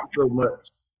getting rocked so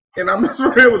much. And I'm not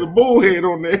sure there was a bullhead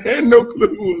on there. I had no clue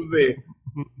who was there.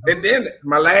 And then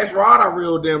my last rod I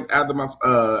reeled them after my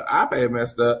iPad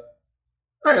messed up.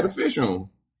 I had a fish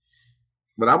on.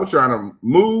 But I was trying to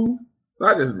move. So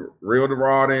I just reeled the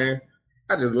rod in.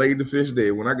 I just laid the fish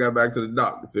there. When I got back to the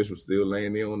dock, the fish was still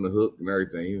laying there on the hook and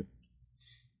everything.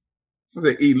 I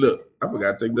said, look, I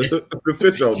forgot to take the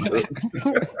fish off the hook.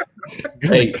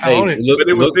 Hey, look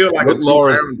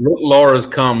Laura's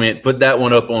comment. Put that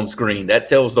one up on screen. That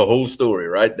tells the whole story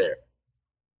right there.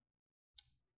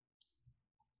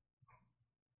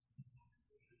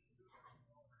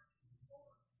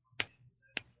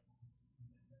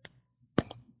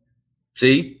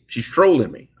 See, she's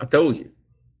trolling me. I told you.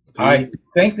 I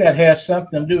think that has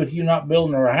something to do with you not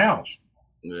building her a house.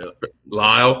 Yeah,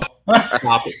 Lyle,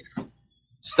 stop it.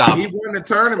 Stop. He won the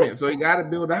tournament, so he got to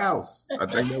build a house. I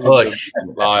think that was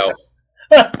Lyle.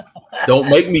 Don't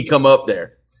make me come up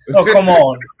there. Oh, come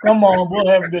on. We'll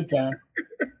have a good time.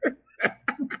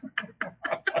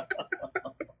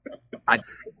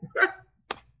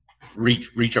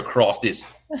 Reach across this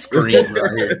screen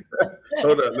right here.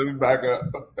 Hold up, let me back up.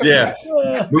 Yeah.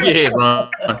 Move your head,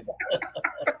 Ron.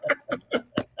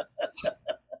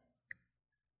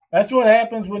 That's what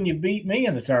happens when you beat me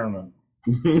in the tournament.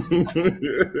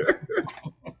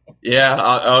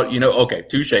 Yeah, okay,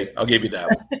 touche. I'll give you that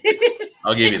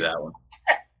one.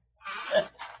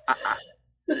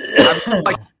 I'd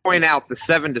like to point out the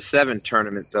 7-7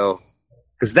 tournament though,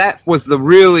 because that was the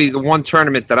one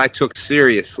tournament that I took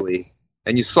seriously,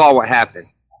 and you saw what happened.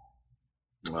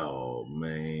 Oh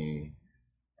man,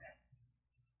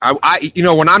 I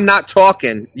when I'm not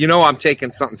talking, I'm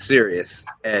taking something serious,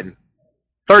 and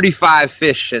 35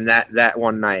 fish in that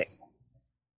one night.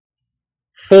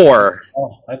 4.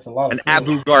 Oh, that's a lot of an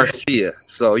Abu Garcia.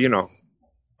 So,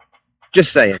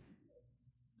 just saying.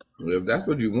 Well, if that's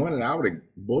what you wanted, I would have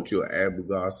bought you an Abu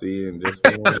Garcia and just.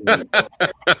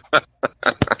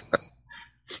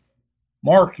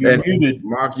 Mark, you're muted.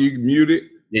 Mark, you muted.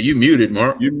 Yeah, you muted,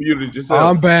 Mark. You muted yourself.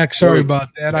 I'm back. Sorry about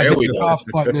that. I There hit we the go. off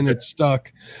button and it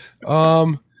stuck.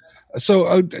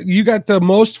 So you got the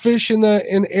most fish in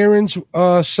Aaron's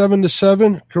 7 to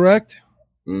 7, correct?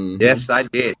 Mm-hmm. Yes, I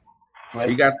did.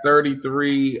 He got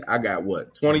 33. I got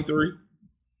what? 23.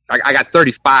 I got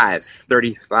 35.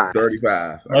 35.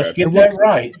 35. Let's get that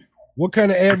right. What kind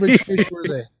of average fish were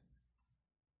they?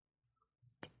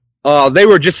 They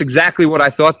were just exactly what I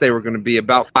thought they were going to be,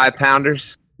 about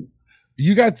 5-pounders.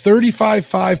 You got 35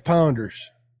 5-pounders.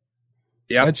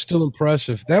 Yeah, that's still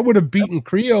impressive. That would have beaten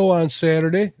Creo on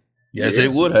Saturday. Yes,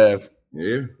 it would have.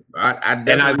 Yeah,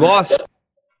 and I lost.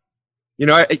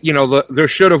 There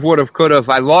should have, would have, could have.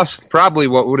 I lost probably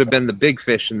what would have been the big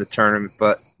fish in the tournament,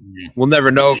 but we'll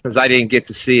never know because I didn't get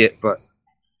to see it. But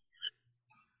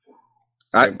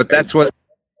that's what.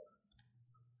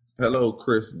 Hello,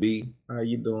 Chris B. How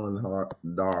you doing,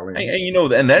 darling?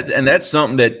 And that's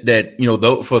something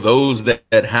that for those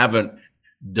that haven't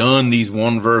done these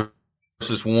 1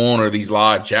 versus 1 or these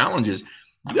live challenges,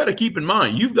 you got to keep in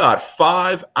mind you've got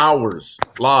 5 hours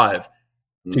live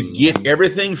to get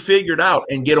everything figured out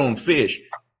and get on fish.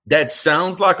 That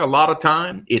sounds like a lot of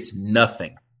time. It's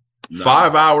nothing. No.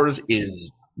 5 hours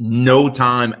is no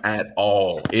time at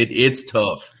all. It's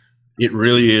tough. It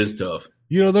really is tough.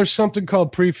 There's something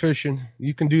called pre-fishing.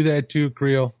 You can do that too,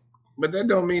 Creel. But that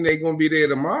don't mean they're going to be there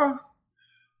tomorrow.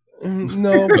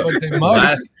 No, but they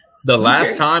might. The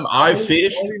last time I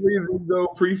fished. The only reason you go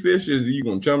pre-fish is you're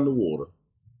going to chum the water.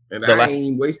 And I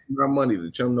ain't wasting my money to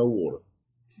chum no water.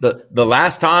 The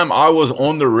last time I was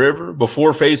on the river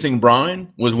before facing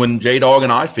Brian was when J-Dog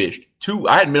and I fished.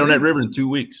 I hadn't been on that river in 2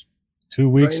 weeks. 2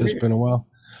 weeks has been a while.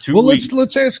 2 weeks.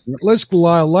 Let's ask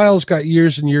Lyle. Lyle's got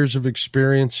years and years of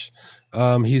experience.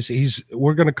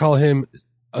 We're going to call him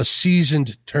a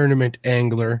seasoned tournament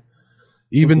angler,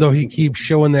 even though he keeps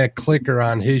showing that clicker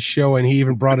on his show, and he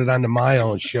even brought it onto my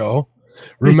own show.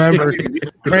 Remember,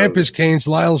 Krampus Canes,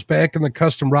 Lyle's back in the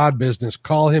custom rod business.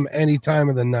 Call him any time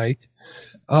of the night.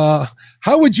 How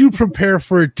would you prepare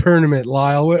for a tournament,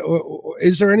 Lyle?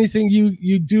 Is there anything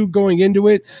you do going into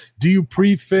it? Do you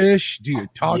pre-fish? Do you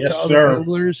talk to other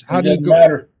anglers? How do you go?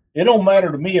 Matter. It don't matter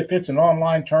to me if it's an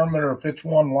online tournament or if it's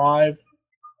one live.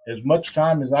 As much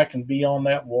time as I can be on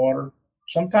that water.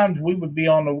 Sometimes we would be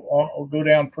go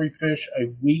down pre-fish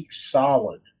a week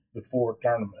solid before a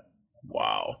tournament.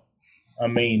 Wow. I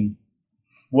mean,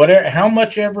 how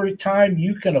much every time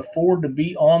you can afford to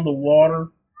be on the water,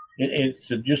 it's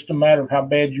just a matter of how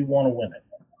bad you want to win it.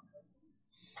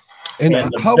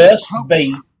 And the best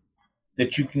bait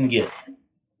that you can get.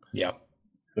 Yeah.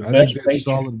 The best bait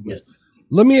you can get.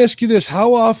 Let me ask you this.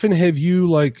 How often have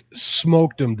you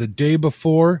smoked them the day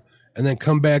before and then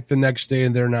come back the next day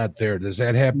and they're not there? Does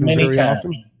that happen very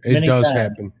often? It does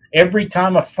happen. Every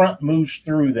time a front moves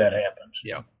through, that happens.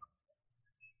 Yeah.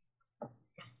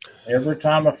 Every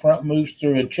time a front moves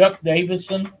through. And Chuck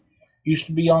Davidson used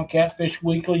to be on Catfish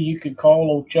Weekly. You could call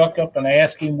old Chuck up and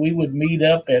ask him. We would meet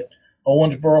up at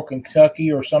Owensboro,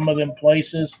 Kentucky, or some of them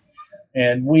places,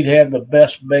 and we'd have the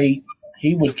best bait.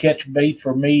 He would catch bait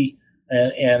for me,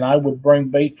 and I would bring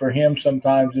bait for him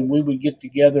sometimes, and we would get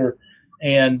together,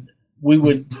 and we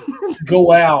would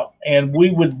go out, and we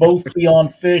would both be on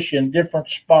fish in different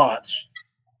spots.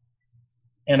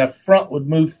 And a front would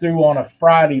move through on a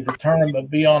Friday, the tournament would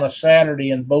be on a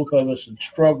Saturday, and both of us would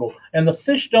struggle. And the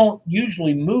fish don't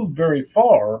usually move very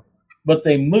far, but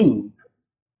they move.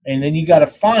 And then you got to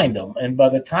find them. And by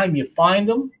the time you find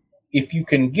them, if you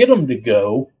can get them to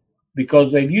go,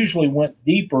 because they've usually went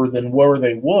deeper than where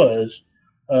they was,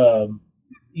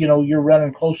 you're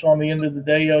running close on the end of the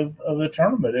day of the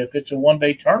tournament. If it's a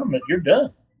one-day tournament, you're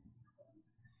done.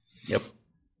 Yep.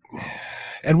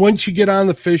 And once you get on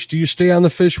the fish, do you stay on the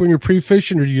fish when you're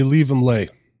pre-fishing, or do you leave them lay?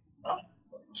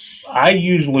 I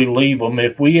usually leave them.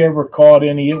 If we ever caught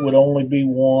any, it would only be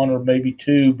one or maybe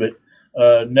two, but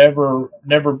never.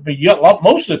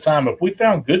 Most of the time, if we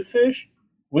found good fish,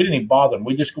 we didn't even bother them.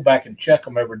 We just go back and check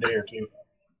them every day or two,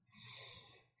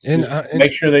 and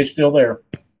make sure they're still there.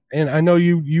 And I know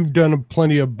you've done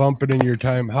plenty of bumping in your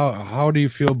time. How do you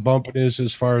feel bumping is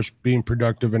as far as being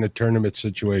productive in a tournament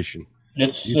situation?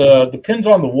 It depends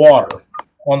on the water.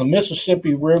 On the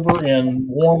Mississippi River in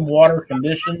warm water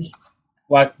conditions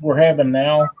like we're having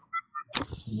now,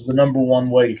 the number one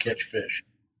way to catch fish.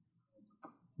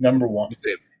 Number one.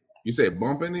 You said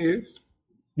bumping is?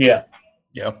 Yeah.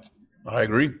 Yeah, I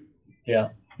agree. Yeah.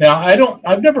 Now,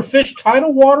 I've never fished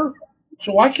tidal water,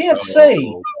 so I can't say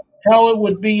how it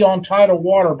would be on tidal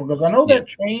water because I know that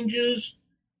changes,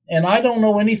 and I don't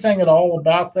know anything at all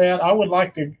about that. I would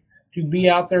like to be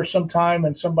out there sometime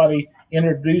and somebody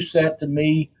introduce that to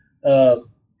me. But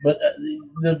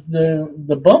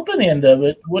the bumping end of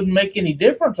it wouldn't make any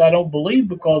difference, I don't believe,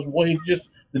 because just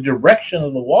the direction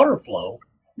of the water flow.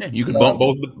 Yeah, you can bump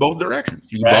both directions.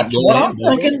 You can That's what I'm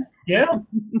thinking. Yeah.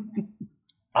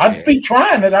 I'd be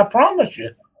trying it, I promise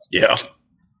you. Yeah.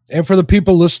 And for the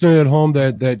people listening at home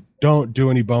that don't do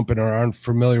any bumping or aren't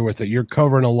familiar with it, you're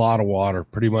covering a lot of water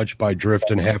pretty much by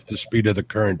drifting half the speed of the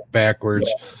current backwards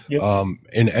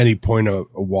in any point of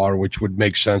water, which would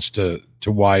make sense to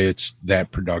why it's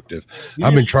that productive. Yes.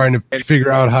 I've been trying to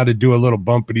figure out how to do a little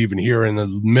bumping even here in the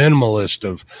minimalist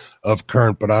of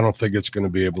current, but I don't think it's going to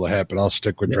be able to happen. I'll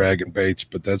stick with dragging baits,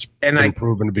 but that's been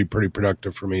proven to be pretty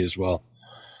productive for me as well.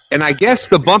 And I guess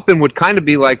the bumping would kind of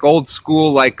be like old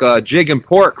school, like jig and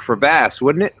pork for bass,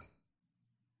 wouldn't it?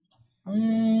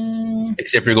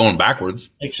 Except you're going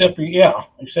backwards. Except you're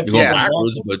going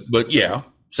backwards, but yeah,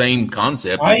 same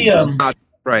concept.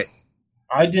 Right.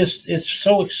 It's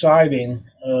so exciting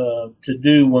to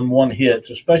do when one hits,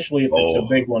 especially if it's a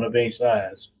big one of any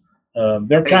size.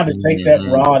 They're trying to take that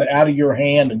rod out of your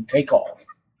hand and take off,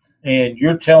 and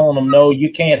you're telling them, "No, you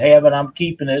can't have it. I'm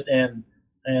keeping it."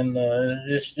 And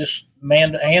it's just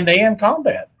hand-to-hand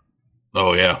combat.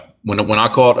 Oh yeah, when I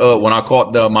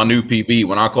caught my new PB,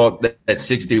 when I caught that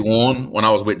 61 when I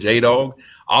was with J-Dog,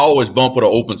 I always bump with an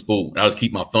open spool. I just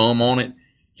keep my thumb on it.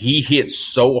 He hit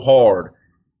so hard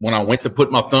when I went to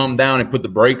put my thumb down and put the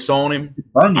brakes on him.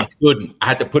 I couldn't. I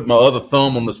had to put my other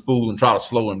thumb on the spool and try to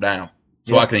slow him down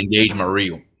so I could engage my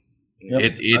reel. Yep.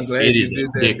 It is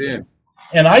addictive.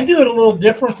 And I do it a little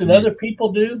different than other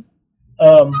people do.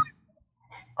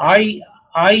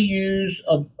 I use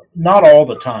not all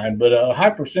the time, but a high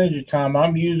percentage of time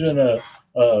I'm using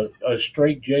a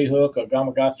straight J hook, a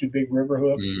Gamakatsu big river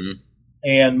hook. Mm-hmm.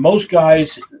 And most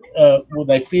guys, when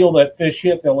they feel that fish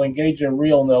hit, they'll engage their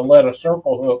reel and they'll let a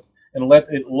circle hook and let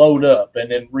it load up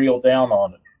and then reel down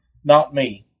on it. Not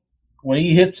me. When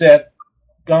he hits that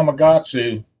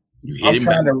Gamakatsu, I'm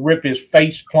trying to rip his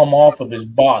face plumb off of his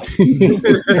body.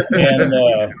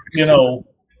 And,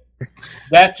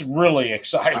 that's really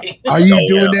exciting. Are you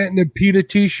doing that in a PETA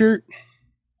t-shirt?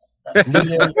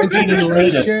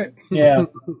 PETA. Yeah.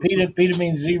 PETA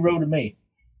means zero to me.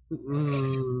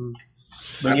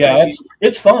 But yeah,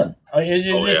 it's fun.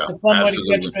 It's a fun way to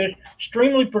catch fish.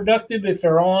 Extremely productive if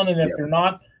they're on, and if they're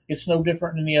not, it's no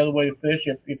different than any other way to fish.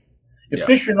 If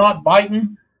fish are not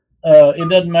biting, it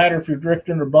doesn't matter if you're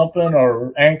drifting or bumping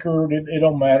or anchored. It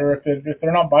don't matter. If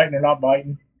they're not biting, they're not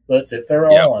biting. But if they're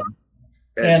on.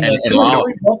 And 2 or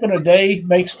 3 bumping a day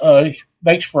makes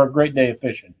for a great day of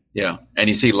fishing. Yeah, and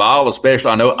you see, Lyle,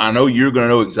 especially, I know you're going to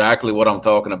know exactly what I'm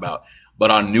talking about. But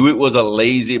I knew it was a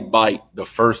lazy bite the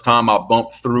first time I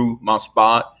bumped through my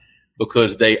spot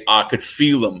because I could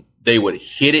feel them. They would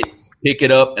hit it, pick it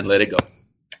up, and let it go.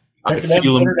 I could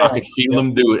feel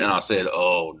them do it, and I said,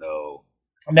 "Oh no!"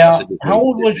 Now, how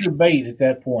old was your bait at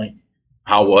that point?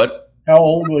 How what? How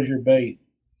old was your bait?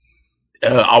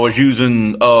 I was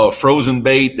using frozen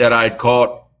bait that I'd caught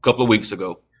a couple of weeks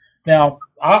ago. Now,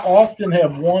 I often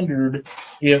have wondered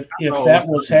if that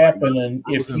was happening,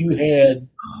 if you had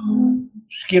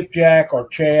skipjack or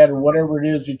Chad or whatever it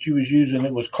is that you was using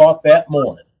that was caught that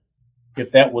morning,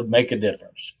 if that would make a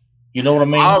difference. You know what I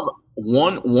mean?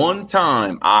 One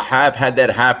time I have had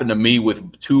that happen to me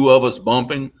with 2 of us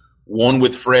bumping, one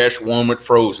with fresh, one with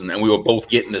frozen, and we were both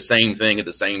getting the same thing at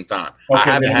the same time. Okay, I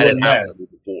haven't had it happen to me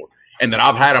before. And then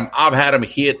I've had them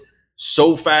hit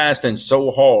so fast and so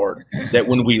hard that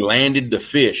when we landed the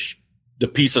fish, the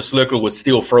piece of slicker was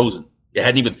still frozen. It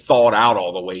hadn't even thawed out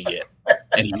all the way yet.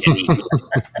 And he hit.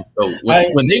 So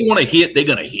when they want to hit, they're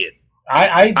going to hit.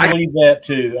 I believe that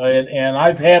too. And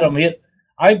I've had them hit.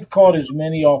 I've caught as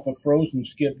many off of frozen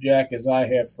skipjack as I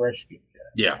have fresh skipjack.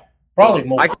 Yeah. Probably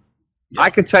more. I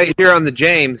can tell you here on the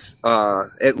James,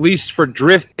 at least for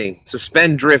drifting,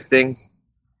 suspend drifting,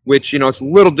 which, it's a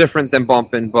little different than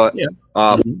bumping, but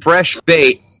fresh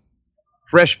bait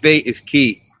is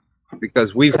key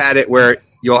because we've had it where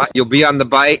you'll be on the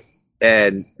bite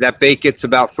and that bait gets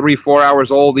about 3-4 hours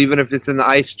old, even if it's in the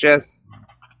ice chest.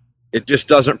 It just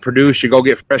doesn't produce. You go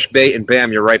get fresh bait and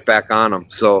bam, you're right back on them.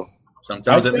 So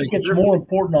sometimes I think it's more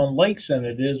important on lakes than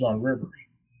it is on rivers.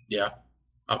 Yeah,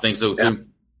 I think so too.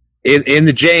 In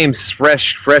the James,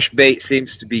 fresh bait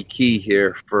seems to be key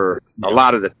here for a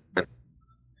lot of the time.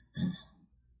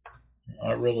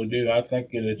 I really do. I think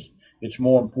it's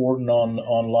more important on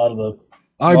a lot of the.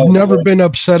 I've never been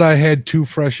upset I had too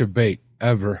fresh of bait.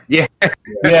 ever. Yeah.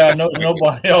 Yeah,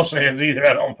 nobody else has either,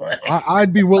 I don't think.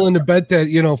 I'd be willing to bet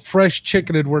that, fresh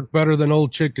chicken would work better than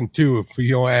old chicken too, if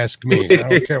you ask me. I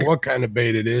don't care what kind of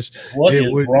bait it is. What is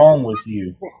wrong with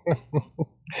you?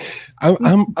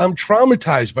 I'm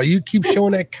traumatized by you keep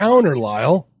showing that counter,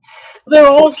 Lyle. They're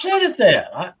all set at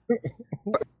that.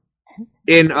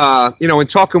 In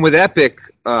talking with Epic,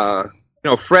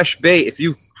 fresh bait, if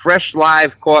you fresh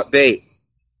live caught bait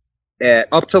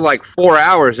up to like 4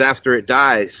 hours after it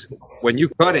dies, when you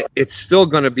cut it, it's still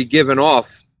going to be giving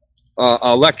off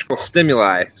electrical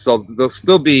stimuli. So there'll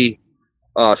still be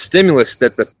stimulus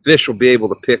that the fish will be able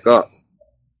to pick up.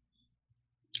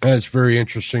 That's very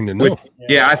interesting to know.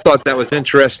 Yeah, I thought that was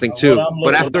interesting too.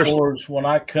 But after when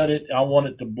I cut it, I want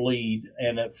it to bleed,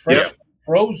 and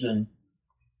frozen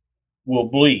will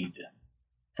bleed.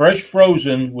 Fresh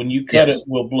frozen, when you cut it,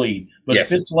 will bleed. But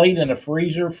if it's laid in a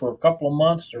freezer for a couple of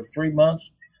months or 3 months,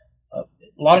 a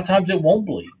lot of times it won't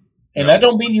bleed. And that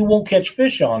don't mean you won't catch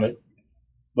fish on it.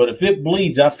 But if it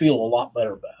bleeds, I feel a lot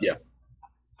better about it. Yeah.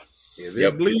 If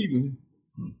it's bleeding,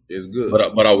 it's good.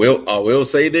 But I will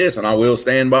say this, and I will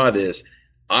stand by this.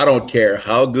 I don't care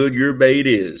how good your bait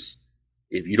is.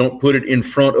 If you don't put it in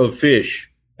front of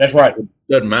fish, that's right. It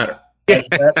doesn't matter. That's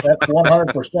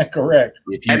 100% correct.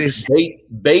 If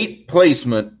bait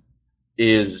placement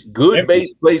is good, bait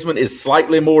placement is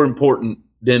slightly more important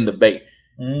than the bait.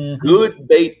 Mm-hmm. Good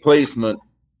bait placement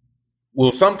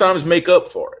will sometimes make up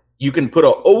for it. You can put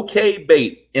an okay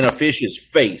bait in a fish's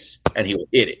face and he will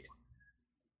hit it.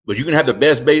 But you can have the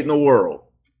best bait in the world.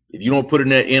 If you don't put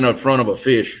it in front of a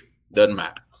fish, doesn't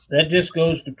matter. That just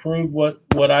goes to prove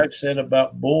what I've said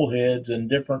about bullheads and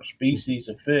different species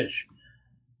of fish.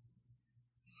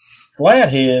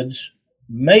 Flatheads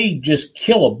may just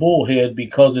kill a bullhead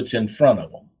because it's in front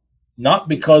of them, not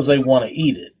because they want to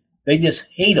eat it. They just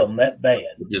hate them that bad.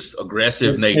 Just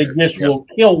aggressive nature. They just will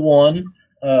kill one.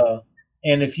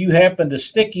 And if you happen to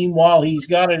stick him while he's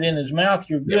got it in his mouth,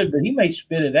 you're good. But he may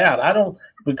spit it out.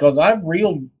 Because I've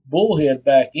reeled bullhead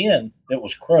back in that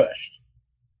was crushed.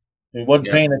 He wasn't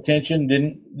paying attention,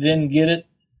 didn't get it.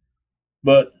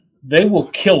 But they will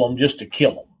kill them just to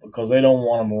kill them because they don't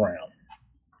want them around.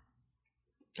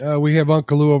 We have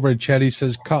Uncle Lou over in chat. He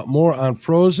says, caught more on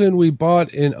frozen we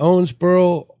bought in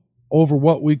Owensboro over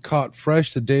what we caught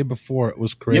fresh the day before. It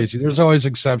was crazy. There's always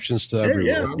exceptions to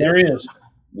every rule. There is.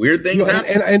 Weird things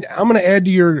happen. And I'm going to add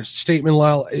to your statement,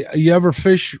 Lyle. You ever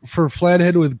fish for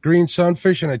flathead with green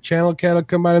sunfish and a channel cat will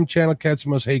come by? Them channel cats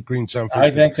must hate green sunfish.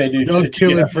 I think they do. They'll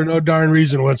kill it for no darn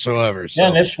reason whatsoever. So. Yeah,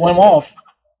 and they swim off.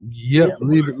 Yep,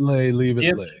 leave it lay.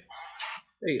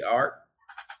 Hey, Art.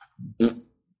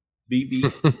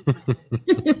 BB.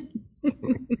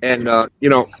 And,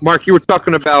 Mark, you were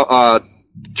talking about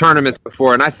tournaments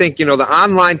before, and I think, the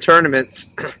online tournaments,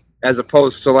 as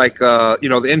opposed to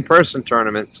the in-person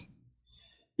tournaments,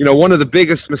 one of the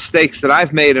biggest mistakes that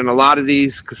I've made in a lot of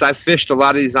these, because I've fished a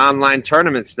lot of these online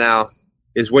tournaments now,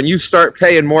 is when you start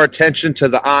paying more attention to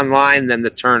the online than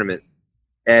the tournament.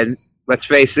 And let's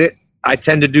face it, I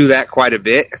tend to do that quite a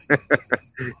bit.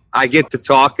 I get to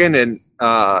talking, and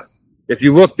if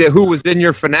you looked at who was in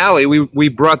your finale, we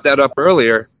brought that up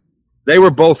earlier. They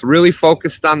were both really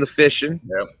focused on the fishing.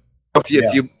 Yep.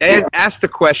 If you asked the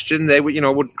question, they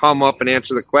would come up and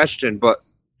answer the question, but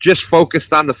just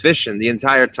focused on the fishing the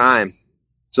entire time.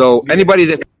 So anybody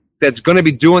that's going to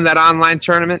be doing that online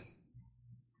tournament,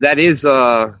 that is,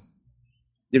 It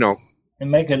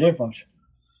make a difference.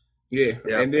 Yeah.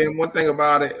 And then one thing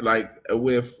about it, like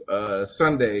with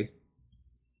Sunday,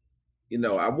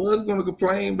 I was going to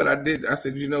complain, but I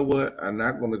said, you know what? I'm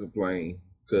not going to complain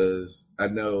because I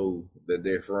know that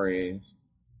they're friends.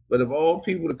 But of all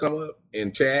people to come up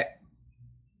and chat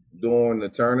during the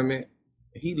tournament,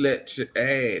 he let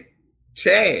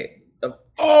Chad, of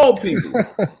all people,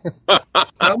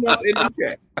 come up in the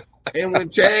chat. And when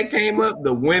Chad came up,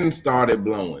 the wind started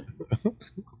blowing.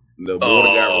 The water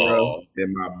got rough,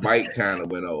 and my bite kind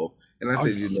of went off. And I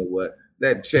said, you know what?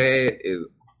 That Chad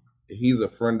he's a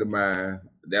friend of mine.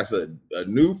 That's a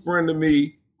new friend of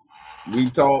me. We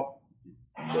talk,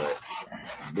 but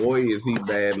boy, is he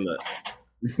bad luck.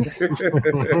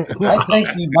 I think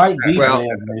he might be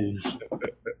bad news.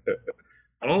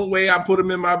 The only way I put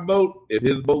him in my boat if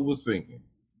his boat was sinking.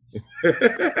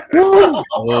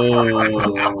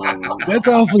 That's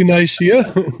awfully nice of you.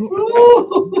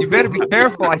 You better be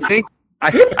careful. I think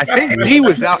D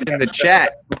was out in the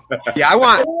chat. Yeah,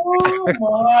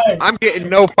 I'm getting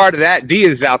no part of that. D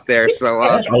is out there, so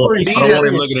that's pretty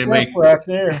serious looking at me right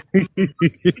there.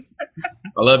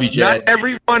 I love you, Chad. Not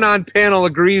everyone on panel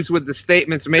agrees with the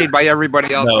statements made by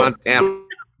everybody else on panel.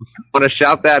 want to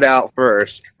shout that out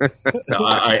first.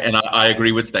 I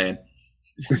agree with Stan.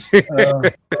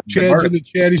 Chad's in the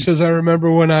chat. He says, "I remember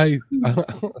when I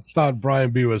thought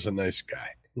Brian B was a nice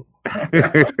guy."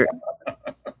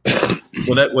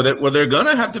 Well, they're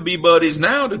gonna have to be buddies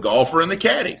now. The golfer and the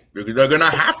caddy. They're gonna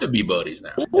have to be buddies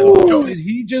now. Did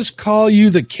he just call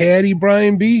you the caddy,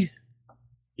 Brian B?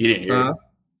 He didn't hear it.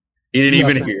 He didn't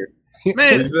even hear it.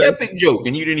 Man, epic joke,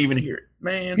 and you didn't even hear it.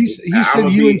 Man, he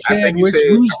said you and Chad.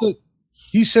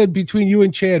 He said between you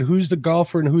and Chad, who's the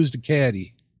golfer and who's the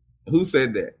caddy? Who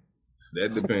said that?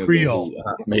 That depends. Creole.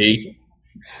 Me.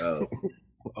 Oh.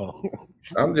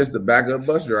 I'm just a backup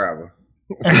bus driver.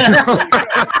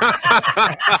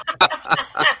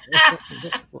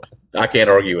 I can't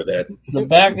argue with that. The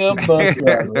backup bus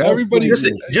driver. Everybody,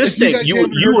 just think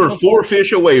you were 4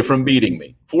 fish away from beating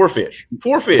me. 4 fish,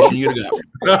 and you'd have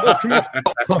got me.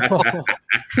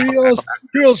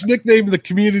 Creole's nickname in the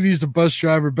community is the bus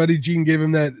driver. Betty Jean gave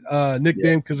him that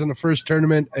nickname because in the first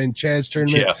tournament and Chad's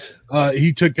tournament,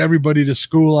 he took everybody to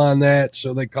school on that,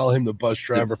 so they call him the bus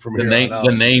driver from here on out.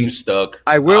 The name stuck.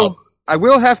 I will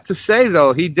have to say,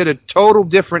 though, he did a total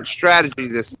different strategy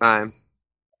this time.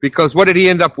 Because what did he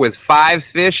end up with? 5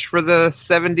 fish for the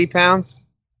 70 pounds?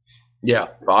 Yeah,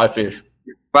 5 fish.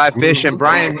 5 fish, and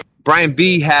Brian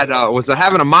B was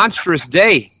having a monstrous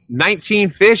day. 19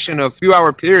 fish in a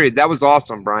few-hour period. That was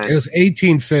awesome, Brian. It was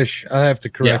 18 fish. I have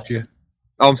to correct you.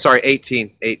 Oh, I'm sorry,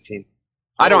 18.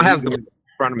 I don't have them in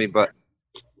front of me, but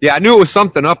yeah, I knew it was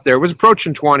something up there. It was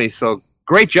approaching 20, so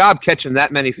great job catching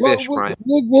that many fish, Brian.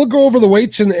 We'll go over the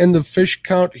weights and the fish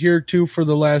count here, too, for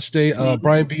the last day.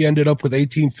 Brian B ended up with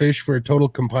 18 fish for a total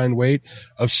combined weight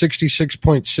of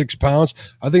 66.6 pounds.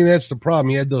 I think that's the problem.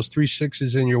 You had those 3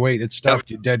 6s in your weight. It stopped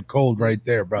you dead cold right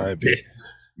there, Brian B.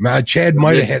 Chad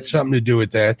might have had something to do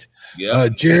with that. Yeah.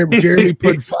 Jeremy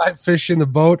put 5 fish in the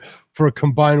boat for a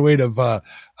combined weight of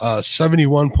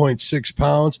 71.6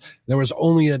 pounds. There was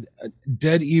only a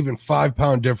dead even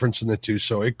 5-pound difference in the two,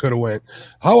 so it could have went.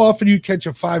 How often do you catch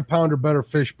a 5-pound or better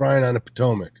fish, Brian, on the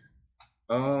Potomac?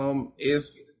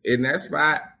 It's in that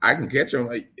spot. I can catch them.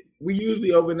 We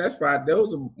usually over in that spot,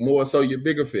 those are more so your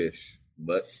bigger fish.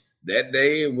 But that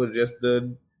day it was just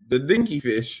the dinky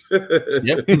fish.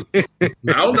 Yep. I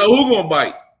don't know who's gonna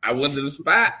bite. I went to the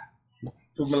spot,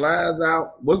 put my lines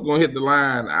out. What's gonna hit the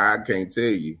line? I can't tell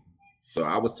you. So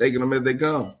I was taking them as they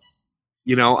come.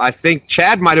 You know, I think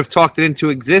Chad might have talked it into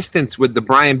existence with the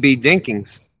Brian B.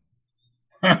 Dinkings.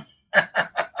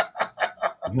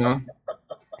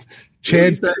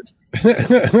 Chad said, say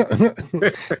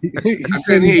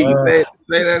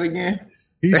that again.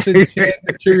 He said Chad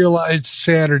materialized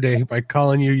Saturday by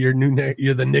calling you your new name.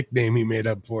 You're the nickname he made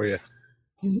up for you.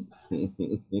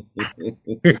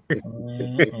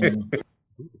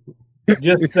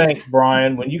 Just think,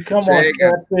 Brian, when you come on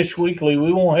Catfish Weekly,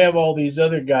 we won't have all these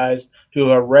other guys to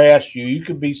harass you. You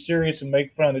can be serious and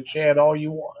make fun of Chad all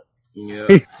you want. Yeah,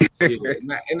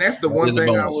 and that's the one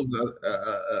thing I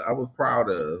was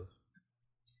proud of.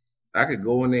 I could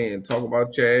go in there and talk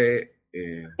about Chad,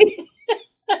 and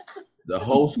the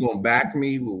host gonna back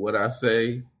me with what I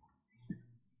say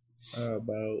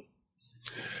about.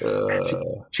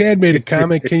 Chad made a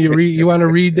comment. Can you read? You want to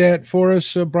read that for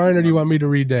us, Brian, or do you want me to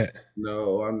read that?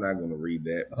 No, I'm not going to read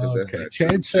that. Okay.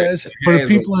 Chad says, for the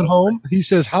people at home, he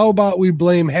says, how about we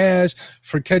blame Haz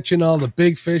for catching all the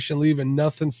big fish and leaving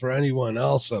nothing for anyone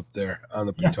else up there on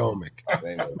the Potomac?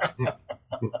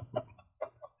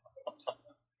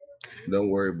 Don't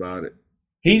worry about it.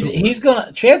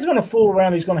 Chad's gonna fool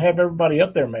around. He's gonna have everybody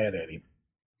up there mad at him.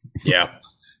 Yeah.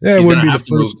 Yeah, it wouldn't be the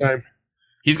first time.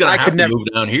 He's going to have to move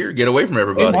down here, get away from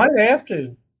everybody. He might have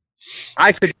to.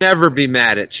 I could never be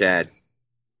mad at Chad.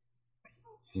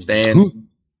 Stan,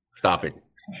 stop it.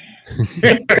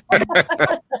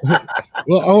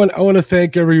 Well, I want to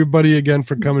thank everybody again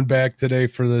for coming back today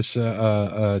for this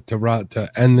to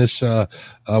end this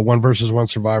One versus One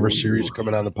Survivor Series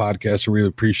coming on the podcast. I really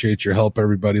appreciate your help,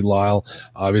 everybody. Lyle,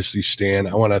 obviously Stan.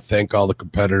 I want to thank all the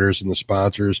competitors and the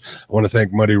sponsors. I want to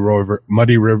thank Muddy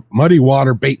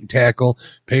Water Bait and Tackle,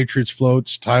 Patriots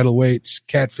Floats, Tidal Weights,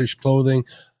 Catfish Clothing,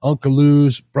 Uncle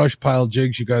Lou's, Brush Pile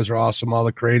Jigs. You guys are awesome. All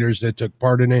the creators that took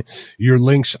part in it. Your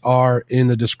links are in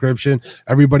the description.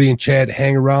 Everybody in chat,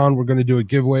 hang around. We're going to do a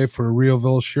giveaway for a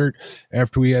Realville shirt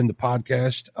after we end the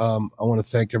podcast. I want to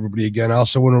thank everybody again. I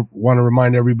also want to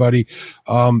remind everybody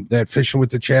that Fishing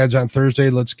with the Chads on Thursday.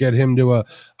 Let's get him to a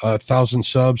 1,000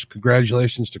 subs.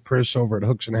 Congratulations to Chris over at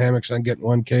Hooks and Hammocks on getting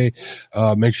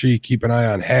 1K. Make sure you keep an eye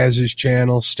on Haz's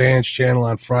channel, Stan's channel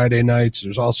on Friday nights.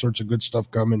 There's all sorts of good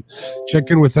stuff coming. Check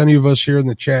in with with any of us here in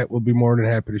the chat, we'll be more than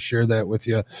happy to share that with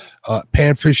you.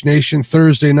 Panfish Nation,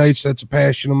 Thursday nights, that's a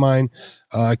passion of mine.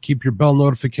 Keep your bell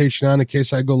notification on in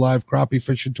case I go live crappie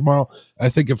fishing tomorrow. I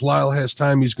think if Lyle has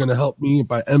time, he's going to help me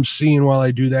by emceeing while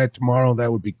I do that tomorrow.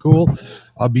 That would be cool.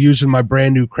 I'll be using my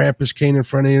brand new Krampus cane in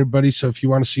front of everybody. So if you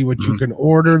want to see what you can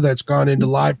order that's gone into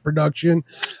live production,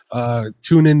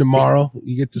 tune in tomorrow.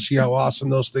 You get to see how awesome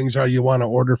those things are. You want to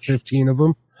order 15 of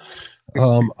them.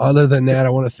 Other than that, I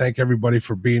want to thank everybody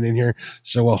for being in here.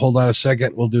 So hold on a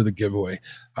second. We'll do the giveaway.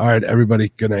 All right, everybody.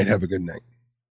 Good night. Have a good night.